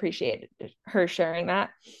I appreciate her sharing that.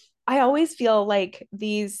 I always feel like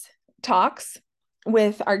these talks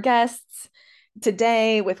with our guests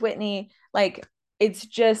today with Whitney, like it's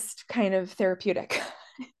just kind of therapeutic.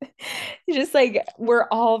 It's just like we're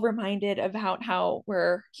all reminded about how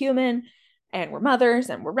we're human and we're mothers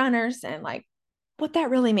and we're runners and like what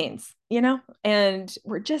that really means, and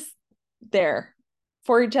we're just there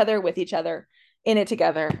for each other, with each other, in it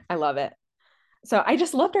together. I love it. So I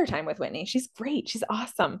just loved our time with Whitney. She's great. She's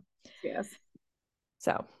awesome. Yes.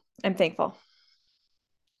 So I'm thankful.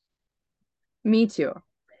 Me too.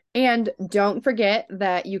 And don't forget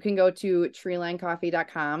that you can go to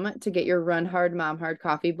treelinecoffee.com to get your Run Hard Mom Hard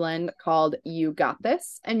coffee blend called You Got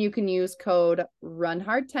This. And you can use code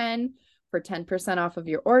RUNHARD10 for 10% off of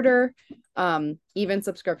your order, even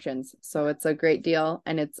subscriptions. So it's a great deal,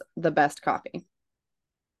 and it's the best coffee.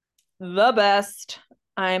 The best.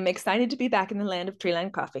 I'm excited to be back in the land of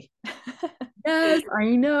Treeline Coffee. Yes,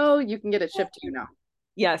 I know. You can get it shipped to you now.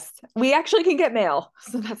 Yes, we actually can get mail.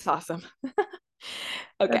 So that's awesome.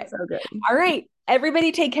 Okay. That's so good. All right.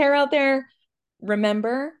 Everybody take care out there.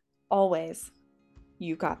 Remember, always,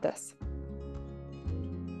 you got this.